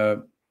at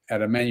a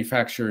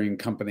manufacturing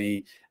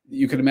company.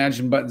 You could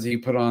imagine buttons that you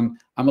put on,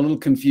 I'm a little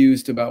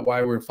confused about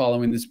why we're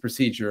following this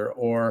procedure,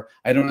 or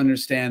I don't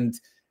understand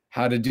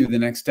how to do the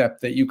next step,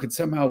 that you could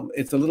somehow,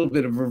 it's a little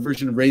bit of a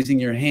version of raising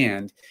your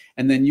hand,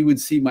 and then you would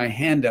see my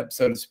hand up,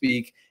 so to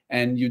speak,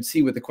 and you'd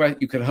see what the question,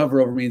 you could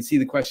hover over me and see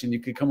the question, you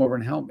could come over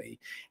and help me.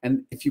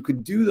 And if you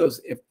could do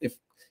those,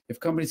 if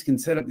companies can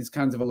set up these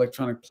kinds of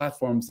electronic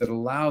platforms that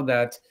allow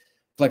that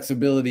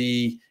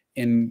flexibility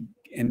in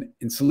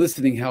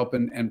soliciting help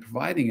and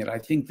providing it, I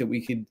think that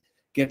we could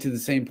get to the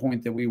same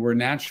point that we were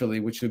naturally,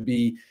 which would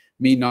be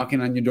me knocking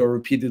on your door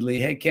repeatedly.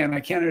 Hey, Ken, I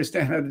can't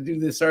understand how to do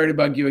this. Sorry to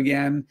bug you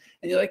again.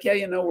 And you're like,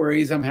 yeah, no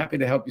worries. I'm happy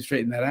to help you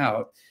straighten that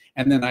out.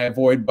 And then I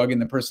avoid bugging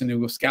the person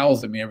who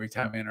scowls at me every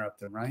time I interrupt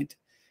them, right?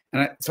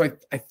 And so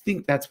I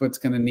think that's what's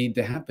going to need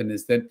to happen,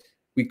 is that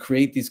we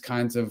create these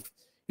kinds of,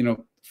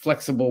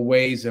 flexible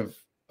ways of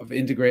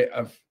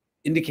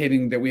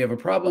indicating that we have a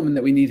problem and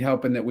that we need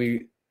help, and that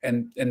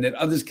and that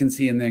others can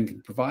see and then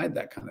can provide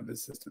that kind of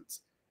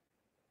assistance.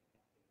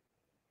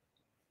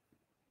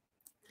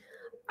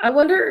 I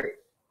wonder,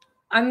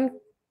 I'm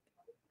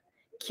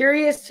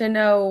curious to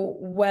know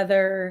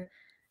whether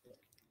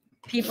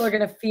people are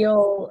going to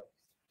feel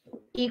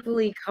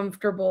equally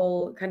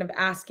comfortable kind of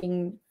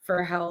asking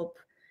for help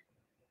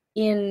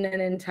in an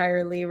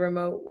entirely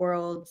remote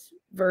world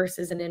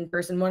versus an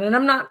in-person one. And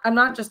I'm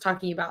not just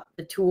talking about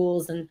the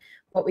tools and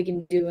what we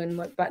can do and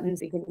what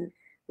buttons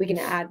we can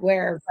add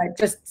where, but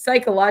just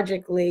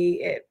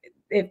psychologically,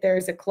 if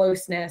there's a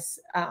closeness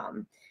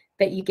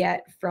that you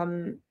get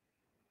from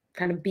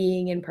kind of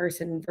being in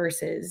person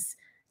versus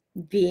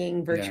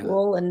being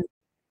virtual,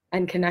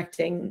 and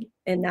connecting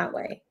in that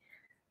way.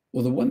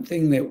 Well, the one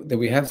thing that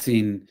we have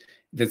seen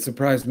that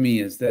surprised me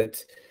is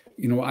that,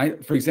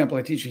 for example,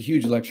 I teach a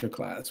huge lecture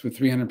class with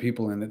 300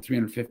 people in it,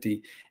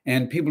 350,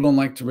 and people don't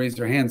like to raise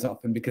their hands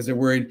often because they're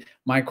worried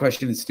my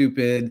question is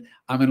stupid,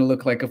 I'm going to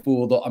look like a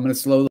fool, I'm going to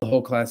slow the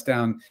whole class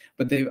down.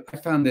 But I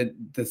found that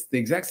the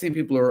exact same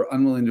people who are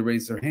unwilling to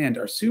raise their hand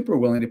are super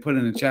willing to put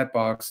in a chat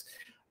box,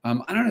 I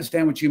don't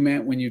understand what you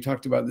meant when you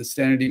talked about the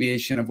standard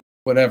deviation of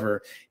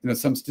whatever,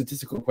 some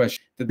statistical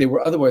question, that they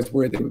were otherwise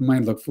worried they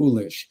might look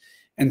foolish.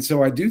 And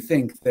so I do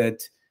think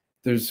that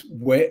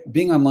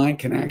being online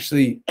can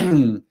actually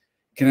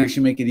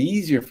make it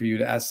easier for you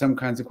to ask some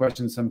kinds of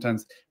questions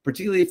sometimes,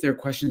 particularly if they're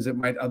questions that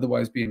might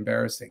otherwise be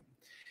embarrassing.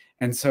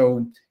 And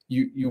so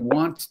you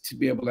want to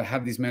be able to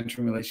have these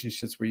mentoring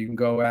relationships where you can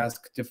go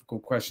ask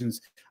difficult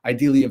questions,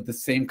 ideally of the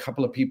same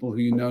couple of people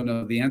who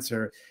know the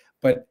answer.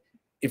 But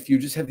if you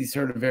just have these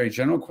sort of very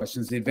general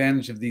questions, the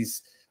advantage of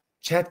these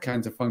chat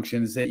kinds of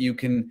functions is that you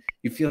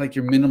feel like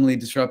you're minimally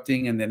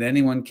disrupting and that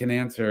anyone can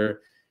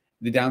answer.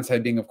 The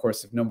downside being, of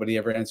course, if nobody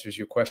ever answers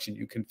your question,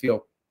 you can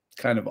feel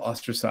kind of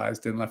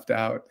ostracized and left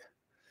out.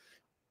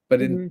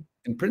 But in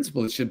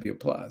principle, it should be a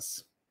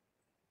plus.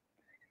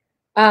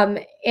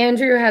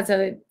 Andrew has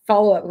a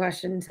follow-up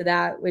question to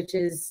that, which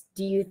is,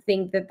 do you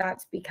think that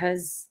that's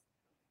because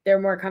they're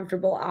more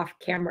comfortable off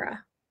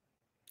camera?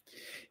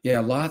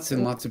 Yeah, lots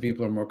and lots of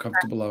people are more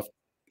comfortable off.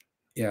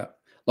 Yeah,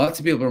 lots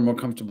of people are more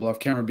comfortable off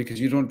camera because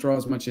you don't draw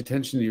as much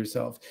attention to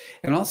yourself.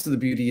 And also the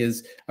beauty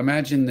is,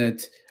 imagine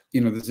that,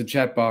 there's a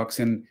chat box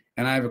and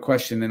I have a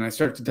question and I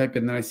start to type it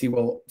and then I see,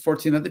 well,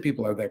 14 other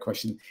people have that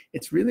question.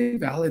 It's really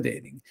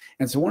validating.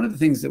 And so one of the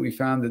things that we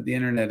found that the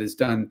internet has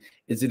done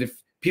is that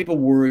if people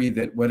worry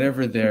that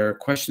whatever their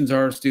questions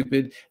are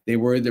stupid, they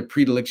worry their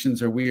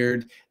predilections are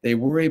weird, they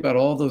worry about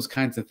all those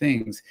kinds of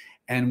things.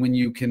 And when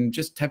you can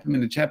just type them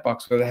in the chat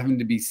box without having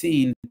to be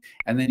seen,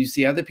 and then you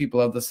see other people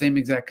have the same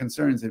exact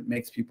concerns, it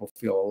makes people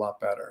feel a lot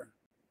better.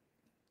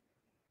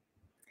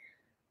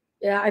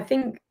 Yeah, I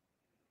think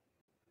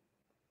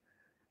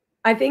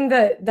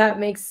that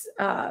makes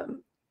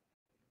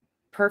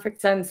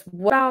perfect sense.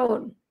 What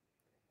about,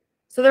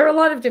 so there are a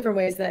lot of different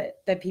ways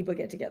that people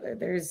get together.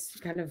 There's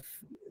kind of,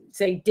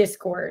 say,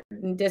 Discord,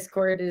 and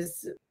Discord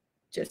is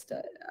just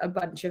a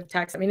bunch of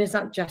text. I mean, it's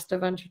not just a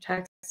bunch of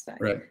text.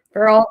 Right.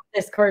 For all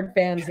Discord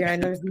fans here, I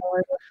know there's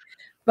more.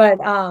 But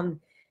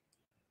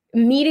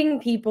meeting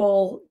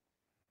people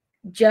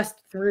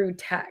just through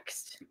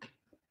text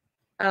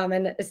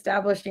and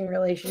establishing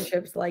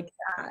relationships like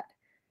that.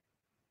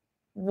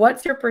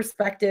 What's your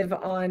perspective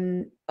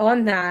on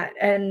that?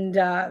 And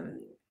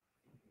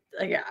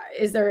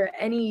is there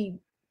any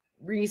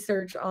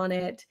research on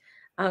it?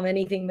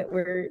 Anything that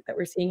we're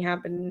seeing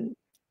happen,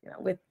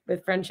 with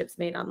friendships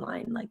made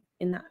online, like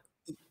in that?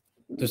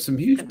 There's some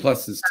huge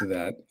pluses to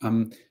that.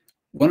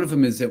 One of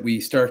them is that we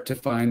start to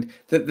find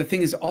that the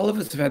thing is, all of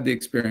us have had the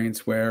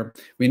experience where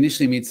we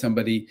initially meet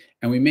somebody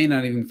and we may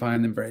not even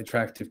find them very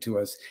attractive to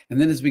us.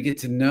 And then as we get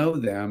to know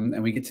them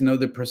and we get to know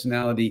their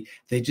personality,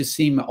 they just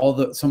seem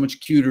so much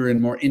cuter and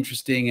more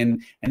interesting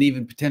and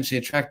even potentially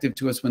attractive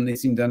to us when they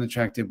seemed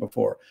unattractive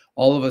before.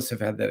 All of us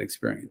have had that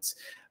experience.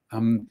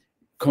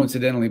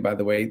 Coincidentally, by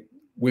the way,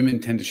 women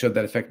tend to show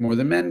that effect more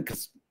than men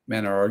because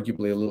men are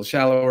arguably a little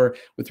shallower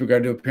with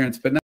regard to appearance,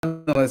 but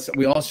nonetheless,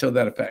 we all show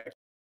that effect.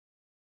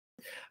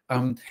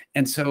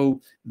 And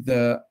so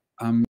one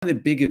of the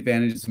big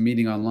advantages of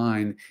meeting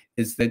online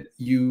is that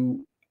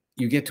you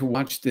get to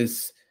watch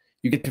this,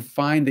 you get to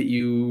find that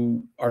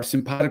you are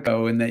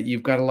simpatico and that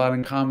you've got a lot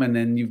in common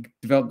and you've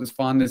developed this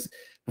fondness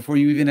before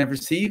you even ever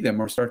see them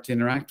or start to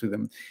interact with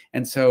them.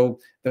 And so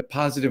the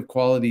positive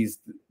qualities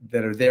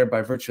that are there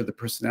by virtue of the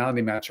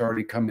personality match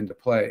already come into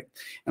play.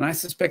 And I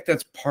suspect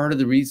that's part of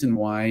the reason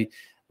why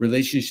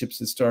relationships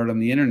that start on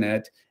the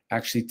internet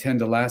actually tend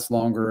to last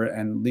longer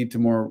and lead to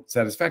more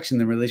satisfaction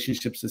than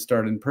relationships that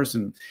start in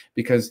person,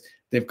 because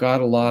they've got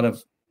a lot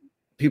of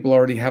people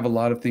already have a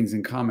lot of things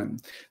in common.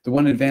 The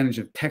one advantage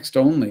of text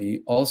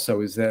only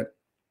also is that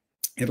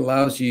it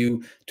allows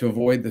you to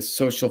avoid the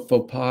social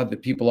faux pas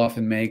that people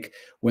often make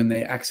when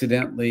they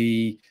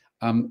accidentally,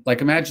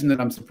 like imagine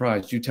that I'm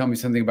surprised. You tell me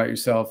something about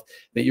yourself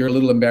that you're a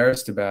little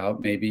embarrassed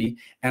about maybe,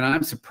 and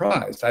I'm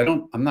surprised.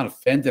 I'm not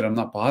offended, I'm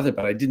not bothered,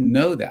 but I didn't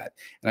know that.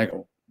 And I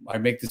go, I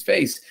make this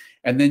face.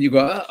 And then you go,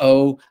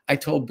 uh-oh, I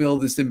told Bill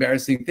this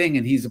embarrassing thing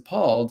and he's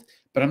appalled,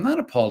 but I'm not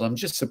appalled, I'm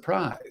just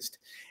surprised.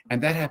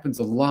 And that happens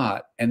a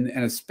lot, and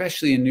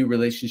especially in new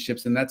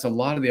relationships. And that's a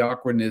lot of the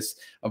awkwardness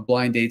of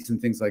blind dates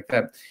and things like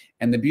that.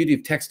 And the beauty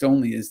of text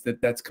only is that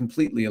that's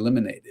completely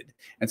eliminated.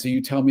 And so you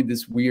tell me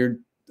this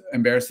weird,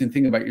 embarrassing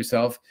thing about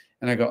yourself,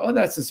 and I go, oh,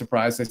 that's a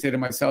surprise. I say to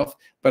myself,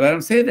 but I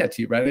don't say that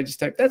to you, right? I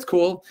just type, that's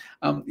cool.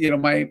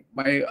 My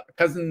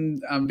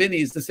cousin Vinny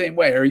is the same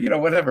way, or,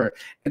 whatever.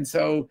 And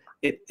so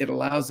it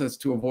allows us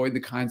to avoid the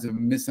kinds of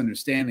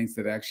misunderstandings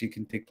that actually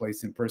can take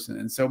place in person.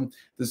 And so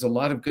there's a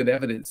lot of good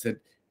evidence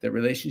that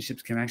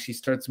relationships can actually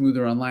start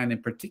smoother online,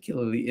 and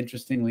particularly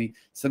interestingly,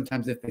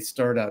 sometimes if they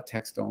start out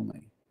text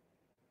only.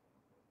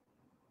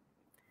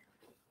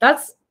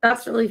 That's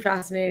really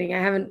fascinating. I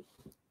haven't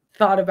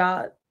thought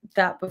about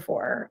that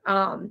before.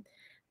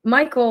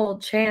 Michael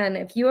Chan,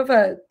 if you have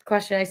a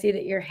question, I see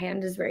that your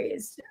hand is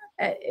raised.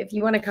 If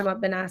you want to come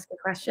up and ask a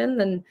question,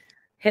 then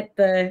hit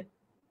the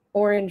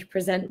orange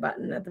present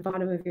button at the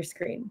bottom of your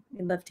screen.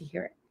 We'd love to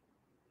hear it.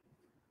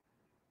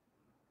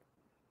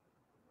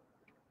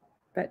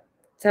 But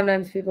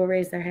sometimes people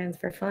raise their hands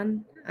for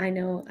fun. I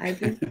know I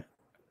do.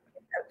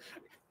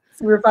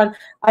 Super fun.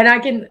 And I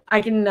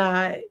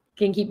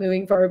can keep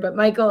moving forward. But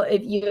Michael,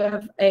 if you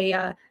have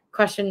a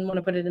question and want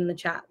to put it in the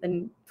chat,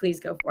 then please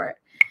go for it.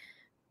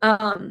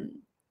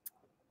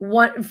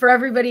 For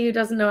everybody who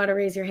doesn't know how to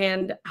raise your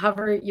hand,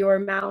 hover your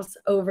mouse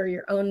over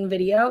your own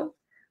video,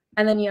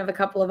 and then you have a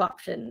couple of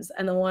options,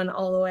 and the one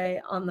all the way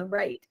on the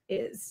right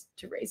is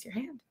to raise your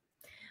hand.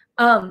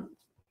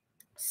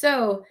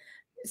 So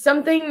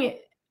something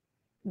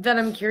that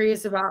I'm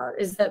curious about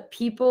is that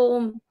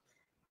people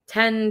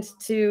tend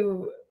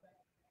to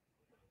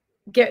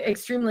get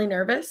extremely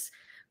nervous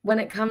when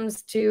it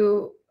comes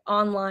to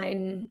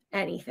online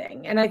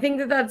anything. And I think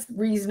that that's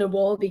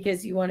reasonable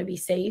because you want to be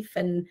safe,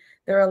 and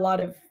there are a lot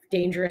of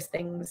dangerous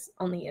things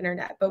on the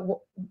internet. But,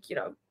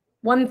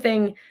 one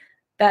thing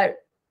that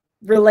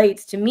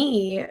relates to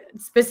me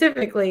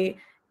specifically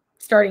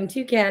starting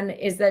Toucan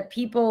is that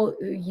people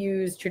who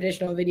use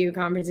traditional video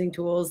conferencing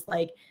tools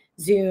like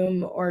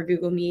Zoom or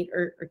Google Meet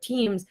or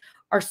Teams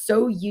are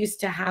so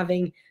used to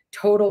having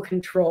total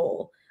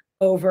control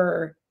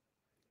over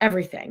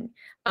everything.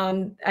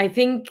 I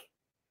think,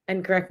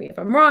 and correct me if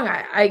I'm wrong,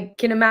 I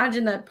can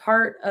imagine that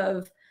part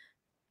of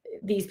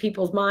these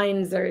people's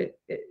minds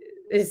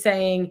is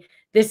saying,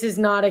 this is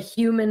not a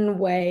human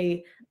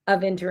way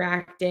of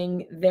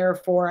interacting,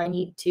 therefore I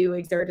need to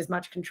exert as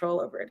much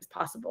control over it as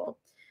possible.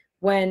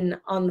 When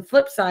on the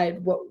flip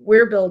side, what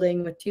we're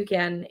building with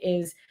Toucan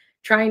is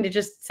trying to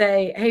just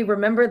say, hey,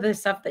 remember the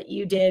stuff that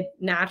you did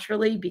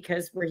naturally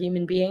because we're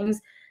human beings.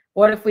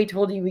 What if we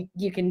told you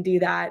you can do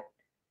that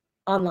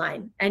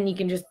online, and you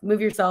can just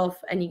move yourself,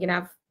 and you can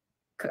have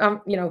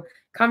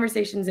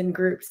conversations in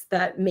groups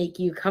that make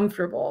you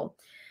comfortable?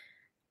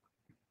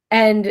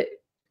 And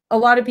a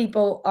lot of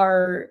people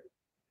are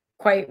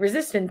quite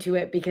resistant to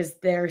it because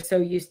they're so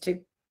used to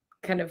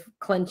kind of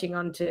clenching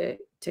onto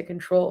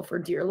control for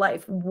dear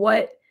life.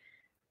 Where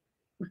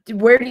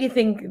do you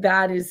think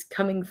that is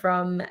coming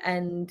from?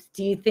 And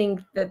do you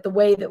think that the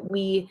way that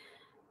we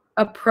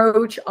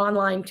approach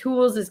online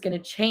tools is going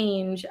to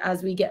change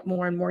as we get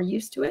more and more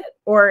used to it?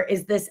 Or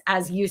is this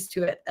as used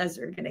to it as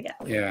we're going to get?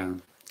 Yeah.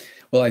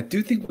 Well, I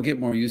do think we'll get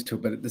more used to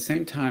it, but at the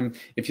same time,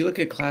 if you look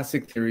at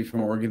classic theory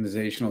from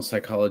organizational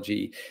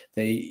psychology,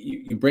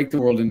 you break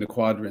the world into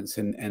quadrants,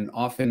 and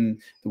often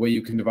the way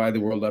you can divide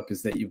the world up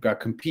is that you've got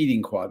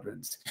competing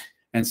quadrants.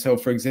 And so,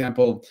 for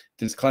example,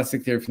 there's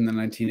classic theory from the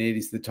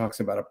 1980s that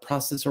talks about a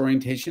process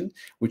orientation,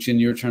 which in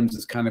your terms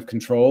is kind of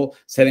control,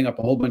 setting up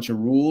a whole bunch of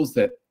rules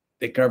that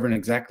govern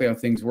exactly how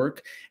things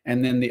work.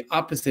 And then the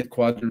opposite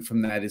quadrant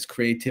from that is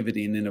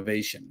creativity and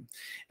innovation.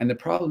 And the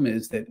problem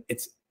is that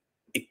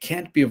it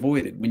can't be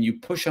avoided. When you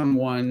push on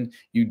one,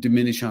 you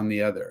diminish on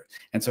the other.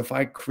 And so if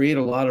I create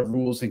a lot of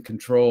rules and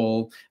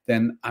control,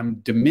 then I'm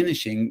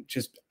diminishing,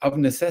 just of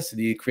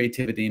necessity,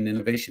 creativity and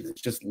innovation. It's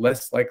just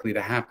less likely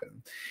to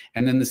happen.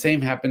 And then the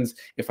same happens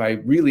if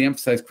I really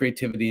emphasize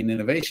creativity and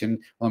innovation.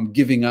 Well, I'm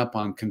giving up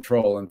on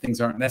control, and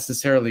things aren't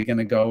necessarily going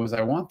to go as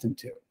I want them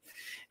to.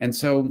 And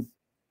so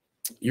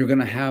you're going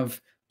to have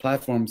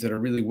platforms that are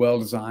really well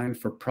designed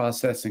for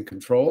process and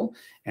control,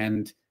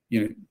 and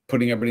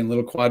putting everybody in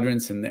little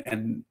quadrants,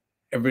 and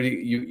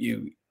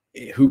everybody,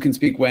 who can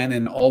speak when,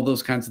 and all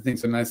those kinds of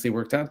things are nicely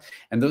worked out.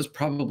 And those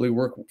probably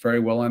work very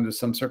well under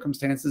some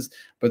circumstances,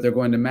 but they're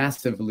going to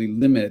massively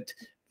limit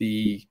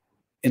the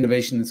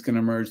innovation that's going to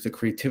emerge, the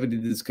creativity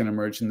that's going to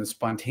emerge, and the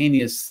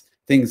spontaneous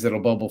things that'll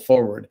bubble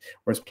forward.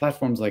 Whereas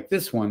platforms like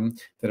this one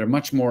that are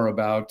much more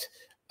about,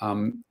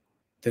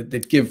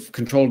 that give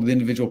control to the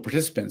individual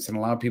participants and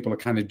allow people to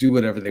kind of do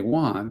whatever they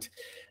want,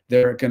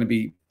 they're going to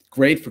be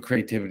great for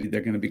creativity.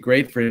 They're going to be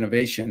great for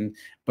innovation.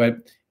 But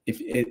if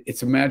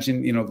it's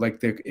imagine, you know, like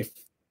if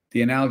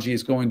the analogy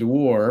is going to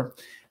war,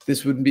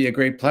 this wouldn't be a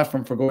great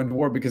platform for going to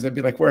war, because I'd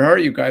be like, where are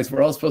you guys?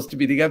 We're all supposed to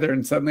be together,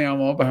 and suddenly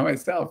I'm all by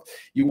myself.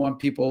 You want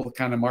people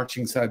kind of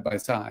marching side by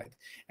side.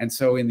 And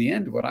so in the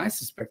end, what I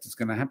suspect is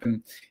going to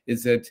happen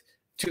is that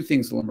two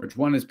things will emerge.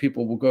 One is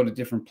people will go to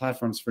different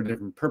platforms for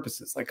different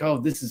purposes. Like, oh,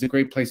 this is a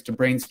great place to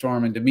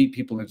brainstorm and to meet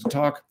people and to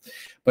talk,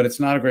 but it's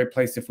not a great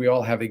place if we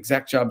all have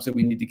exact jobs that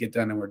we need to get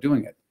done and we're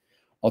doing it.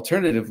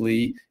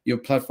 Alternatively, you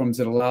have platforms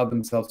that allow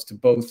themselves to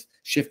both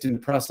shift into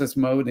process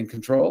mode and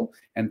control,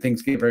 and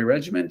things get very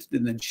regimented,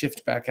 and then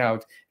shift back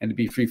out and to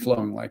be free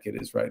flowing like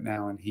it is right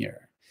now and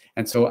here.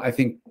 And so I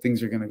think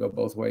things are going to go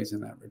both ways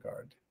in that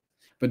regard.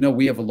 But no,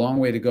 we have a long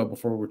way to go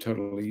before we're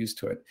totally used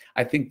to it.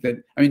 I think that,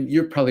 I mean,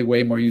 you're probably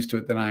way more used to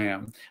it than I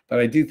am, but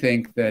I do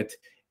think that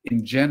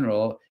in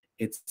general,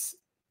 it's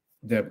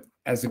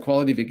as the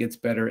quality of it gets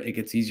better, it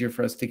gets easier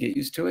for us to get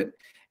used to it.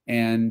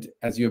 And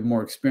as you have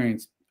more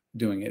experience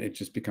doing it, it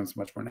just becomes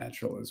much more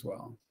natural as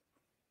well.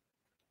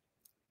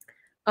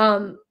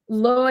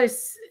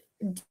 Lois,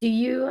 do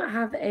you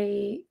have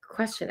a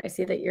question? I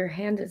see that your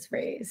hand is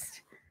raised.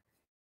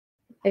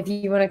 If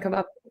you want to come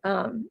up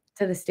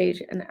to the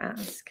stage and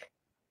ask.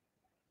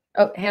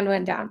 Oh, hand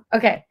went down.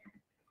 Okay,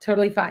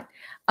 totally fine.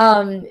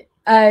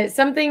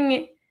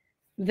 Something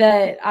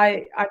that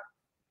I'm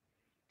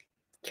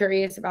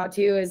curious about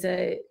too as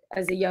a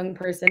young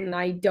person, and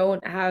I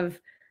don't have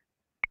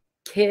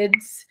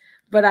kids,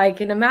 but I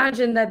can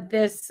imagine that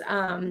this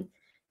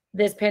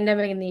this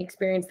pandemic and the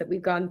experience that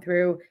we've gone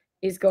through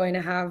is going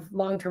to have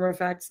long-term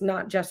effects,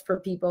 not just for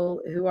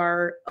people who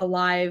are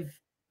alive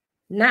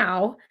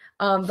now,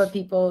 but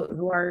people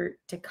who are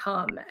to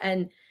come.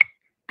 And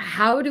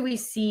how do we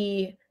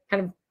see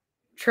kind of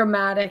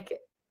traumatic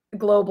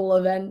global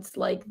events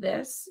like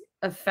this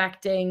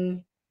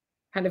affecting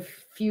kind of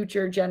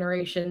future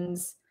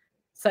generations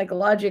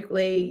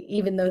psychologically,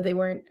 even though they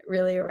weren't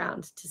really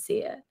around to see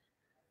it?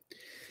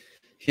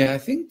 Yeah, I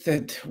think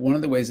that one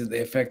of the ways that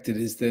they affect it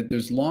is that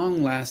there's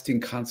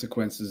long-lasting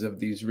consequences of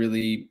these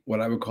really, what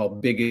I would call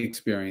big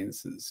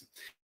experiences.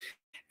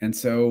 And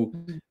so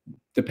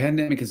the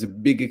pandemic is a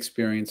big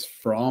experience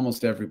for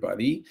almost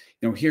everybody.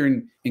 You know, here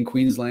in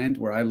Queensland,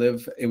 where I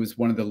live, it was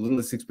one of the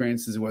littlest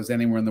experiences it was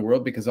anywhere in the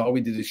world, because all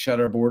we did is shut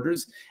our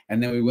borders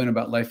and then we went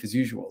about life as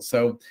usual.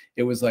 So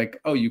it was like,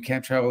 oh, you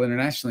can't travel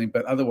internationally,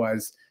 but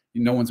otherwise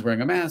no one's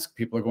wearing a mask.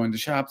 People are going to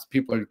shops.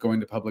 People are going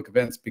to public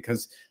events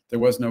because there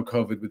was no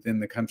COVID within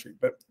the country.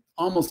 But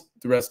almost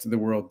the rest of the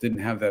world didn't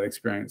have that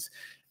experience.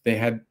 They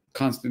had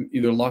constant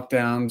either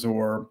lockdowns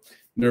or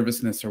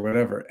nervousness or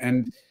whatever.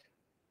 And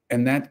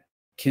that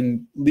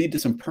can lead to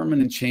some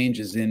permanent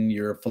changes in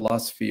your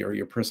philosophy or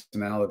your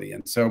personality.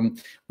 And so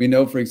we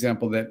know, for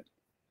example, that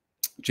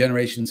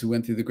generations who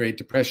went through the Great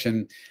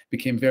Depression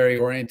became very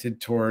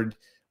oriented toward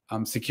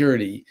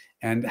security.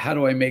 And how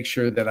do I make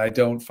sure that I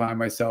don't find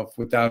myself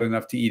without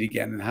enough to eat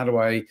again? And how do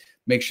I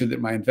make sure that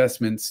my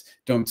investments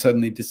don't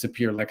suddenly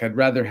disappear? Like, I'd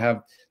rather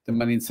have the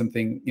money in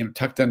something, you know,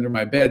 tucked under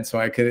my bed so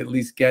I could at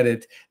least get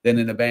it than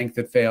in a bank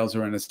that fails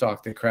or in a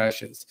stock that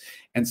crashes.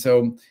 And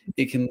so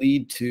it can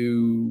lead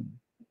to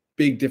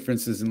big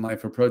differences in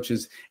life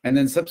approaches. And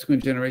then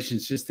subsequent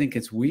generations just think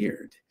it's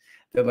weird.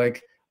 They're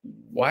like,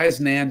 why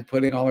is Nan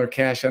putting all her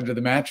cash under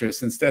the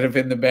mattress instead of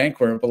in the bank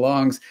where it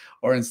belongs,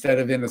 or instead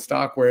of in a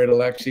stock where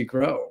it'll actually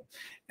grow?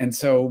 And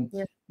so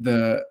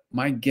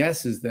my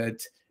guess is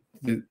that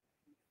the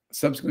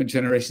subsequent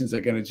generations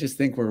are going to just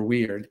think we're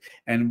weird.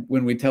 And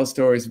when we tell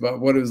stories about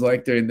what it was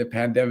like during the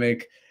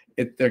pandemic,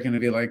 they're going to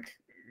be like,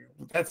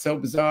 that's so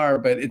bizarre,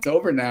 but it's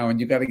over now and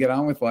you got to get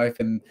on with life.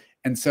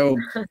 And so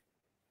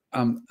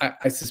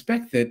I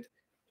suspect that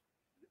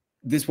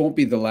this won't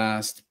be the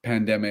last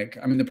pandemic.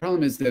 I mean, the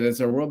problem is that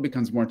as our world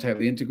becomes more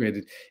tightly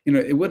integrated, you know,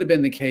 it would have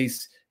been the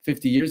case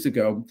 50 years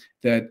ago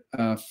that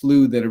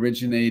flu that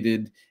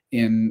originated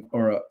in,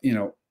 or, you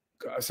know,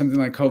 something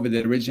like COVID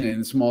that originated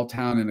in a small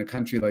town in a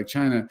country like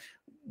China,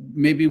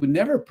 maybe would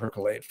never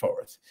percolate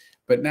forth.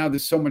 But now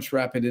there's so much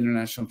rapid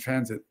international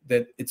transit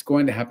that it's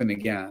going to happen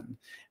again.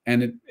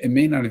 And it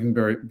may not even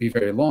be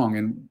very long.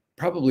 And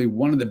probably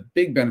one of the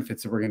big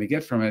benefits that we're going to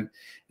get from it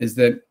is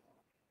that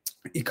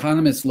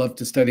economists love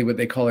to study what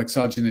they call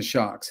exogenous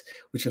shocks,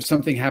 which are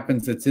something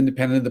happens that's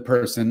independent of the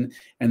person,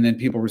 and then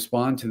people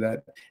respond to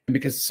that. And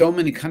because so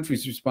many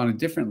countries responded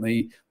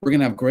differently, we're going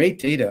to have great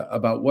data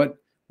about what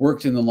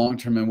worked in the long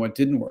term and what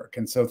didn't work.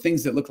 And so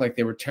things that look like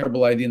they were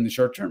terrible idea in the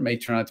short term may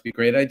turn out to be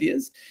great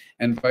ideas,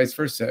 and vice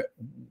versa.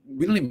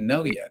 We don't even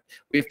know yet.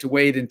 We have to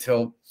wait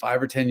until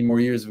 5 or 10 more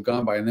years have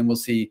gone by, and then we'll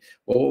see,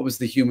 well, what was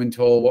the human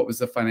toll? What was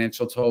the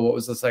financial toll? What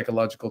was the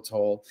psychological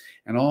toll?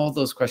 And all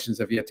those questions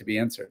have yet to be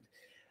answered.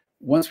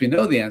 Once we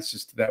know the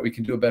answers to that, we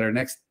can do a better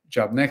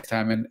job next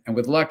time. And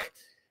with luck,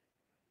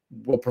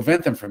 we'll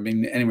prevent them from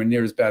being anywhere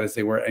near as bad as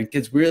they were. And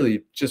kids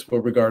really just will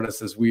regard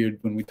us as weird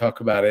when we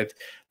talk about it.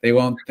 They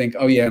won't think,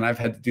 oh yeah, and I've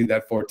had to do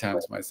that 4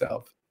 times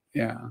myself.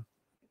 Yeah.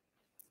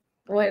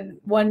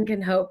 One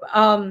can hope.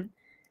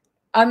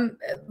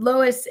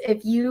 Lois,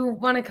 if you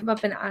want to come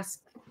up and ask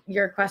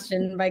your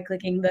question by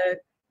clicking the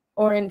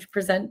orange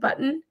present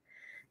button,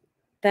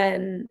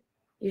 then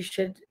you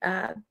should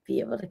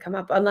be able to come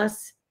up,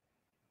 unless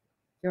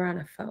you're on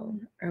a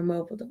phone or a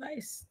mobile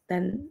device.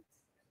 Then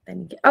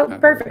you get, oh,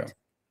 perfect.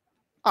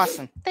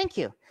 Awesome. Thank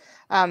you.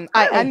 I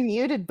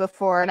unmuted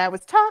before and I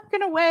was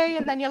talking away,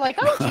 and then you're like,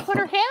 oh, she put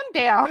her hand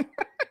down.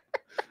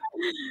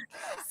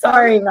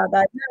 Sorry about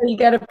that. No, you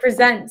got to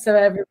present so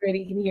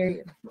everybody can hear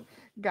you.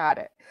 Got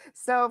it.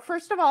 So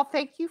first of all,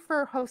 thank you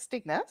for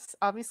hosting this.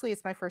 Obviously,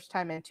 it's my first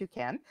time in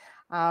Toucan,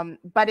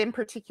 but in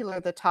particular,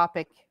 the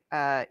topic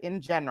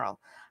in general.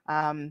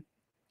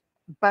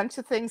 Bunch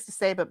of things to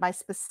say, but my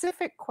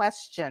specific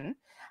question,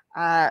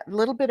 a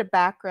little bit of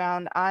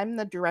background. I'm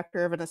the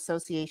director of an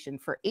association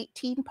for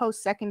 18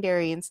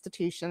 post-secondary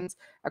institutions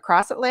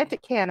across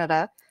Atlantic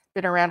Canada,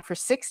 been around for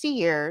 60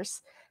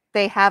 years.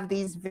 They have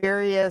these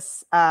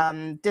various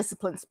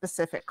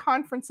discipline-specific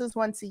conferences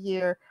once a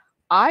year.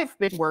 I've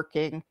been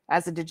working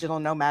as a digital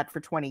nomad for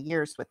 20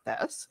 years with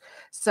this.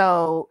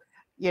 So,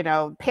 you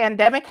know,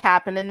 pandemic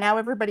happened and now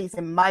everybody's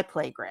in my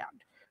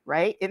playground,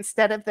 right?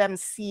 Instead of them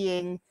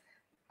seeing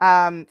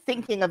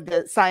thinking of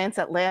the Science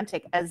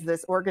Atlantic as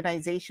this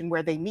organization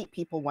where they meet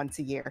people once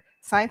a year.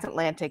 Science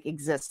Atlantic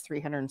exists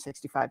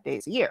 365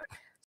 days a year.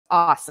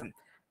 Awesome.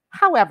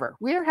 However,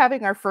 we're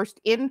having our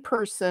first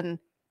in-person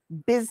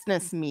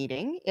business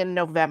meeting in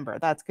November.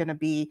 That's going to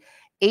be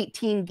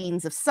 18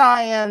 deans of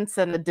science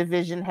and a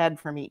division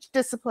head from each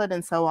discipline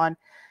and so on.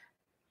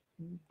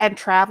 And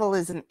travel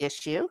is an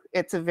issue.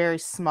 It's a very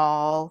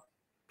small,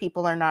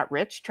 people are not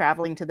rich.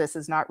 Traveling to this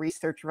is not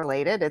research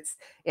related.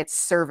 It's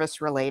service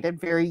related,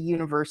 very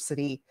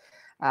university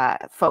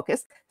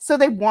focused. So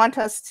they want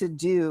us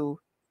to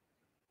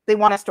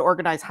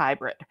organize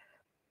hybrid.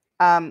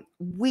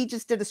 We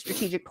just did a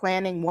strategic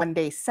planning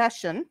 1-day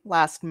session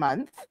last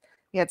month.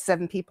 We had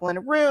 7 people in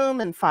a room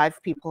and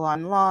 5 people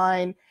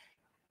online.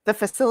 The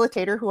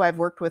facilitator, who I've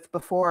worked with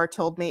before,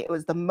 told me it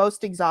was the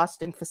most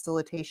exhausting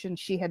facilitation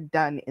she had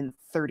done in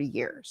 30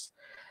 years.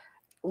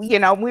 You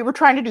know, we were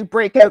trying to do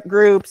breakout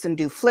groups and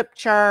do flip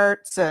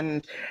charts,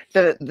 and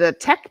the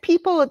tech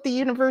people at the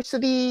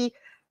university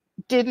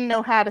didn't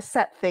know how to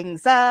set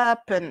things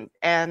up,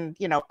 and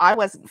you know, I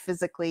wasn't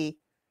physically,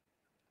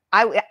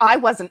 I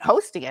wasn't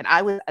hosting it.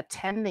 I was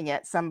attending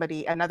it.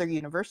 Another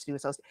university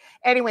was hosting.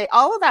 Anyway,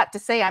 all of that to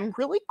say, I'm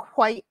really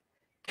quite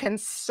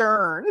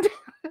concerned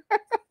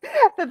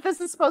that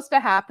this is supposed to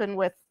happen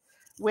with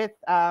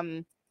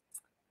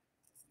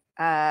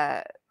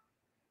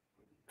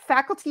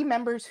faculty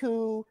members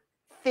who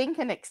think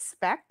and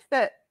expect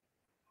that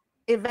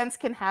events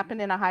can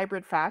happen in a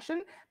hybrid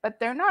fashion, but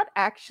they're not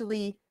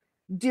actually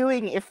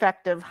doing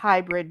effective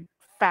hybrid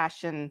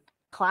fashion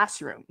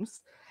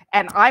classrooms.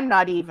 And I'm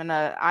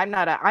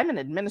an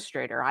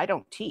administrator. I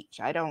don't teach.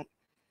 I don't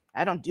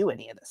do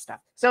any of this stuff.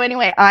 So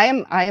anyway, I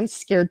am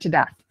scared to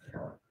death.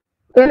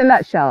 In a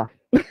nutshell.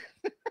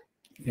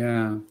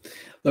 Yeah.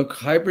 Look,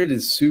 hybrid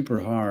is super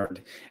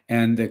hard.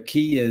 And the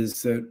key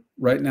is that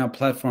right now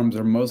platforms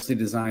are mostly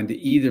designed to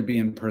either be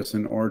in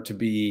person or to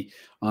be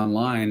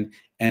online.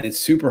 And it's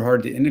super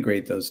hard to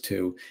integrate those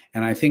two.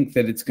 And I think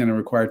that it's going to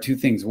require 2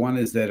 things. One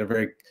is that a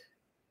very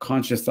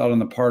conscious thought on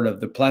the part of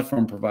the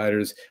platform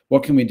providers.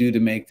 What can we do to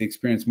make the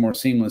experience more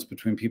seamless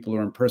between people who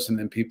are in person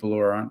and people who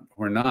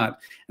are not?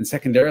 And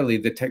secondarily,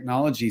 the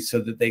technology, so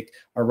that they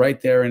are right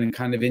there and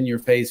kind of in your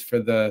face for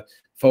the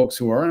folks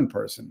who are in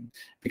person,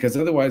 because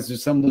otherwise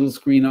there's some little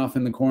screen off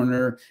in the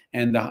corner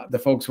and the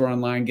folks who are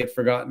online get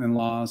forgotten and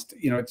lost.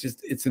 You know,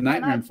 it's a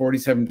nightmare in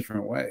 47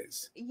 different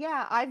ways.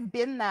 Yeah, I've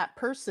been that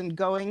person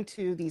going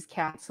to these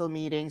council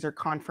meetings or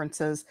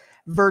conferences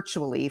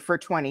virtually for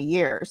 20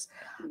 years.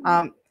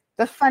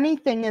 The funny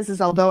thing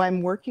is although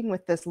I'm working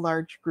with this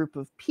large group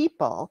of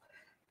people,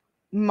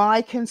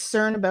 my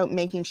concern about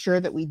making sure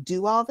that we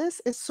do all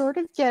this is sort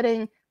of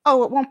getting,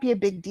 oh, it won't be a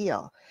big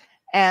deal.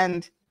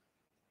 And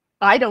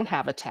I don't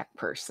have a tech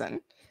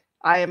person.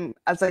 I am,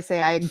 as I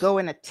say, I go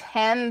and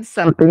attend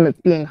something that's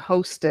being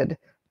hosted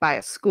by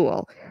a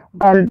school.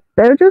 And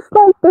they're just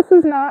like, this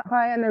is not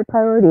high on their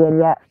priority. And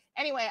yet,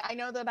 anyway, I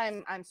know that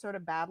I'm sort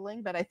of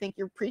babbling, but I think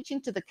you're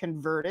preaching to the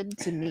converted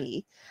to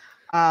me.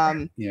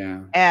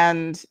 Yeah.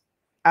 And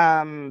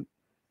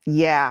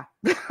yeah.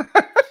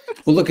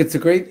 Well, look, it's a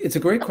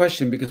great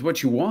question, because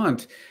what you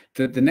want,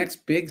 the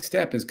next big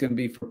step is going to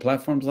be for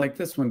platforms like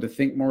this one to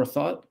think more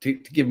thought, to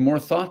give more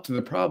thought to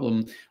the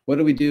problem. What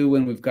do we do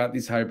when we've got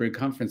these hybrid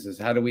conferences?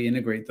 How do we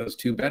integrate those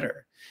two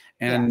better?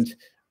 And Yes.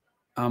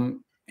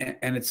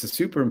 And it's a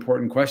super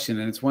important question,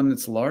 and it's one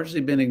that's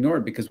largely been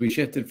ignored, because we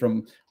shifted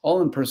from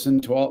all in person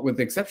to all, with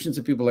the exceptions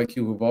of people like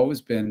you who've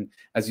always been,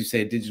 as you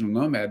say, a digital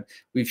nomad.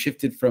 We've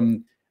shifted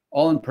from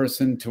all in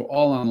person to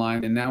all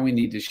online, and now we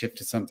need to shift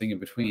to something in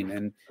between.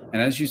 And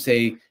as you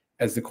say,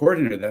 as the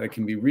coordinator, that it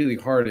can be really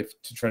hard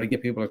to try to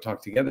get people to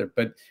talk together.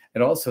 But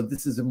it also,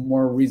 this is a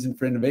more reason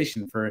for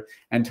innovation for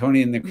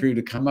Antonia and the crew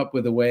to come up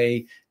with a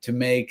way to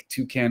make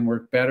Toucan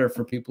work better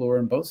for people who are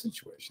in both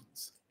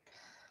situations.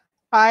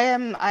 I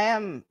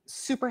am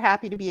super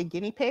happy to be a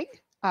guinea pig.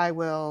 I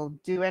will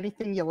do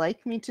anything you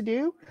like me to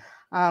do.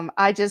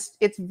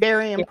 It's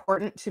very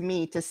important to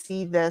me to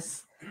see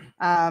this.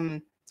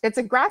 It's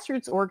a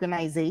grassroots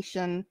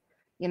organization.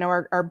 You know,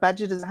 our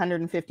budget is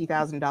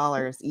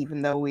 $150,000,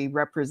 even though we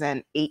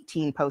represent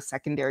 18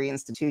 post-secondary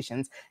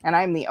institutions, and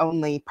I'm the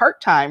only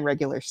part-time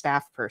regular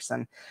staff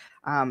person.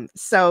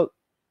 So,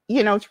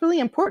 you know, it's really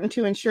important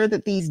to ensure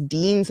that these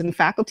deans and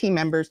faculty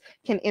members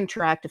can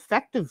interact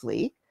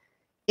effectively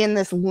in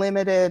this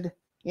limited,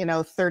 you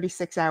know,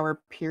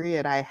 36-hour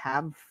period I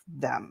have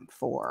them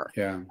for,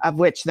 of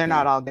which they're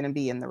not all going to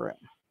be in the room.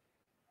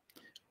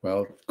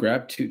 Well,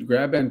 grab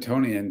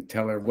Antonia and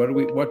tell her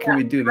what can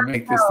we do to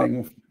make this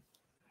thing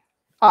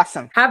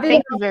awesome.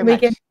 Thank you very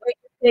much. We can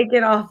take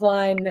it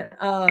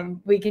offline.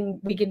 We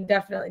can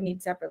definitely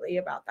meet separately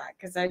about that,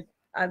 because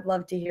I'd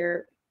love to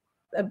hear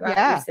about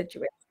your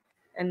situation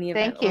and the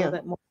event a little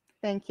bit more.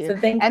 Thank you. So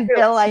thank you.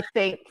 Bill, I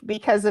think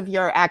because of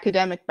your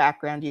academic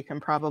background, you can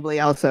probably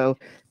also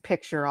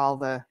picture all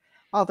the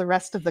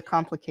rest of the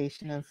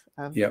complication of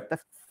the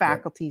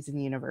faculties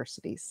and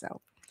universities. So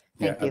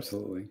thank you.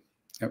 Absolutely.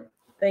 Yep.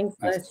 Thanks,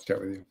 nice Liz. to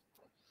chat with you.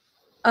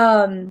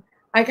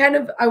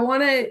 I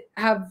want to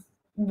have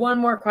one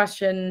more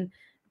question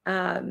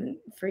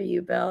for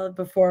you, Bill,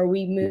 before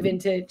we move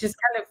into just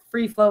kind of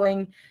free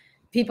flowing.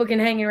 People can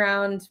hang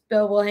around.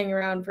 Bill will hang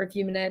around for a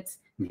few minutes.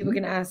 People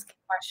can ask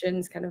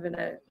questions kind of in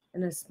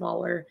a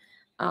smaller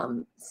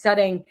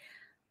setting.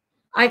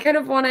 I kind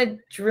of want to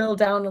drill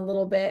down a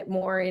little bit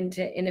more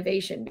into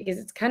innovation, because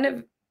it's kind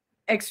of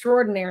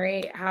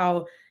extraordinary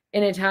how,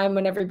 in a time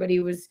when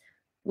everybody was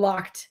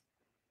locked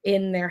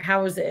in their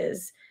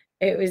houses,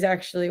 it was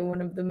actually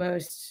one of the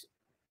most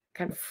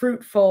kind of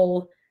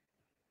fruitful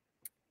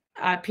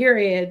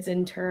periods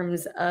in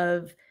terms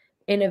of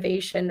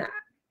innovation.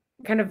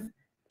 Kind of,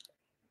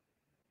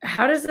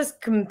 how does this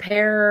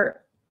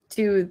compare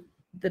to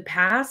the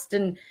past,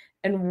 and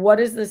what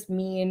does this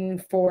mean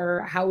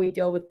for how we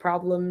deal with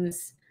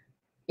problems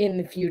in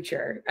the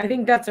future? I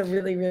think that's a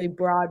really, really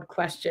broad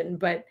question,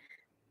 but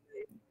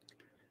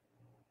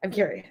I'm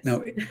curious.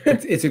 No,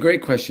 it's a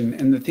great question.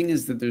 And the thing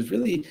is that there's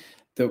really,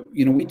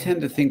 we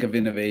tend to think of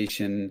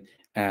innovation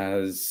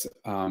as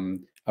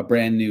a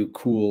brand new,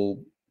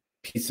 cool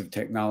piece of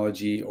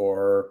technology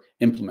or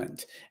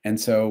implement. And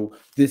so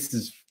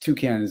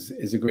Toucan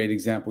is a great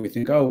example. We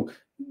think, oh,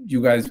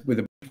 you guys with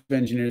a bunch of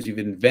engineers, you've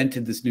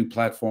invented this new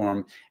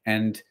platform,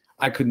 and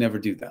I could never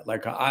do that.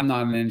 Like, I'm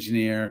not an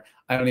engineer.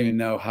 I don't even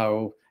know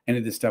how any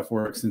of this stuff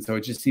works. And so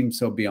it just seems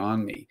so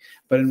beyond me.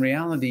 But in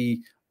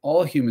reality,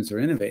 all humans are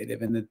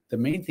innovative. And the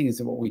main thing is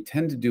that what we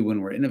tend to do when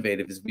we're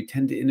innovative is we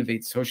tend to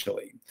innovate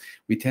socially.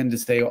 We tend to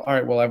say, all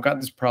right, well, I've got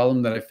this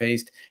problem that I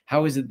faced.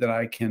 How is it that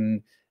I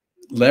can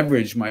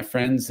leverage my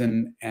friends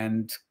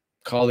and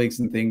colleagues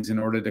and things in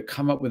order to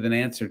come up with an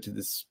answer to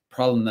this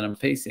problem that I'm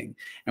facing?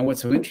 And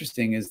what's so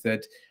interesting is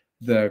that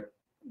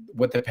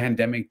what the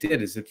pandemic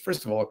did is it,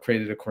 first of all,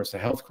 created, of course, a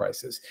health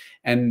crisis.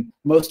 And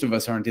most of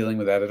us aren't dealing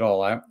with that at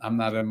all. I'm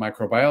not a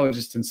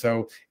microbiologist, and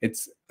so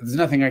there's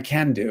nothing I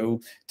can do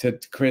to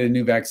create a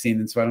new vaccine,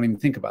 and so I don't even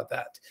think about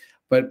that.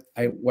 But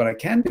what I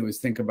can do is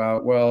think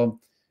about, well,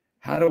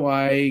 how do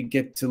I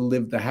get to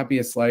live the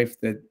happiest life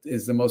that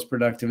is the most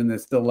productive and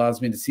that still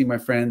allows me to see my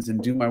friends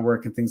and do my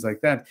work and things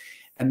like that?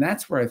 And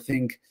that's where I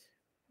think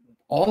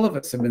all of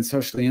us have been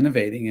socially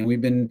innovating, and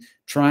we've been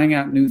trying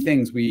out new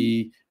things.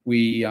 We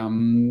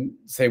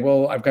say,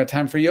 well, I've got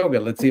time for yoga.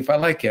 Let's see if I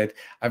like it.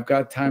 I've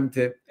got time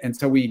to, and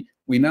so we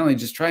not only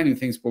just try new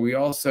things, but we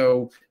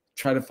also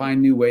try to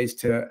find new ways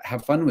to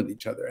have fun with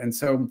each other. And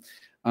so,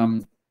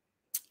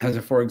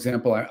 for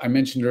example, I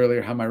mentioned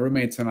earlier how my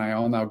roommates and I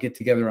all now get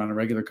together on a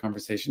regular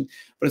conversation,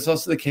 but it's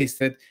also the case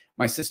that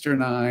my sister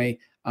and I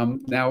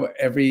now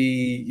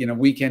every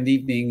weekend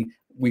evening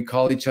we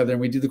call each other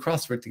and we do the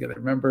crossword together.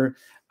 Remember,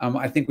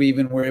 I think we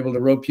even were able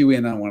to rope you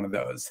in on one of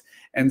those.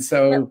 And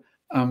so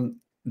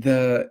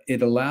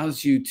it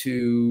allows you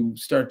to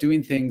start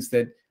doing things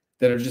that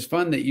are just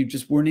fun, that you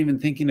just weren't even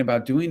thinking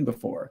about doing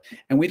before.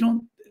 And we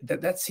don't,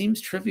 that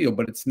seems trivial,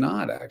 but it's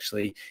not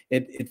actually.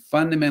 It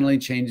fundamentally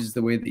changes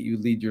the way that you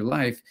lead your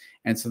life.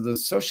 And so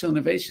those social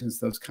innovations,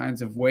 those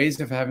kinds of ways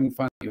of having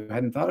fun you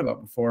hadn't thought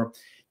about before,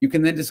 you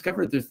can then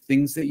discover the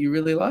things that you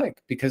really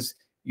like, because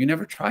you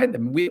never tried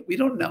them. We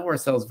don't know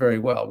ourselves very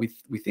well. We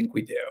think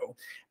we do,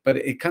 but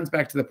it comes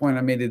back to the point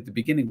I made at the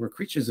beginning. We're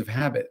creatures of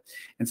habit.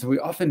 And so we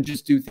often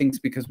just do things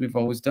because we've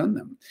always done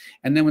them.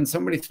 And then when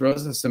somebody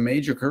throws us a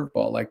major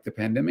curveball like the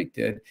pandemic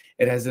did,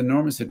 it has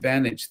enormous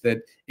advantage that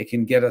it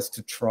can get us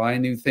to try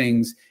new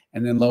things.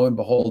 And then lo and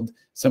behold,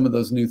 some of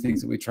those new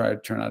things that we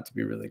tried turn out to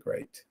be really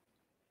great.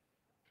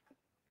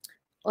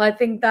 Well, I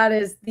think that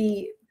is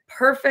the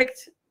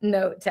perfect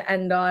note to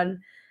end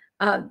on.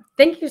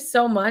 Thank you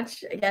so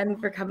much again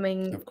for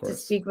coming to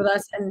speak with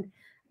us. And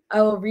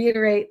I will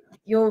reiterate,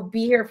 you'll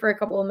be here for a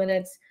couple of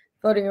minutes,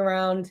 floating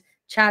around,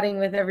 chatting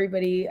with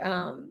everybody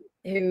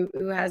who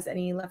has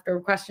any leftover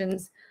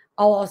questions.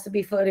 I'll also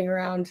be floating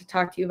around to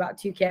talk to you about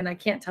Toucan. I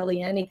can't tell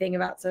you anything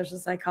about social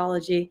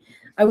psychology.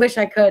 I wish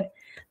I could,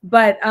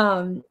 but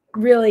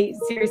really,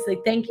 seriously,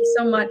 thank you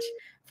so much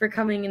for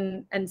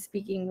coming and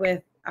speaking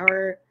with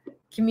our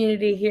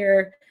community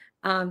here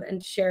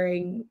and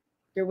sharing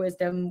your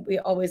wisdom. We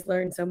always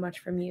learn so much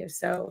from you.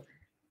 So,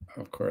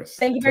 of course,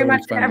 thank you very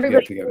much to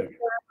everybody.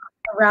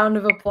 A round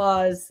of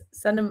applause.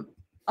 Send them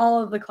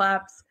all of the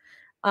claps.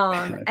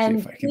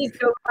 And please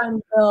go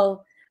find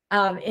Bill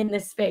in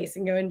this space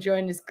and go and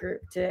join his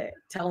group to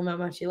tell him how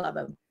much you love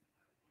him.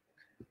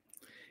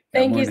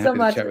 Thank you so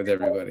much. Chat with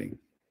everybody.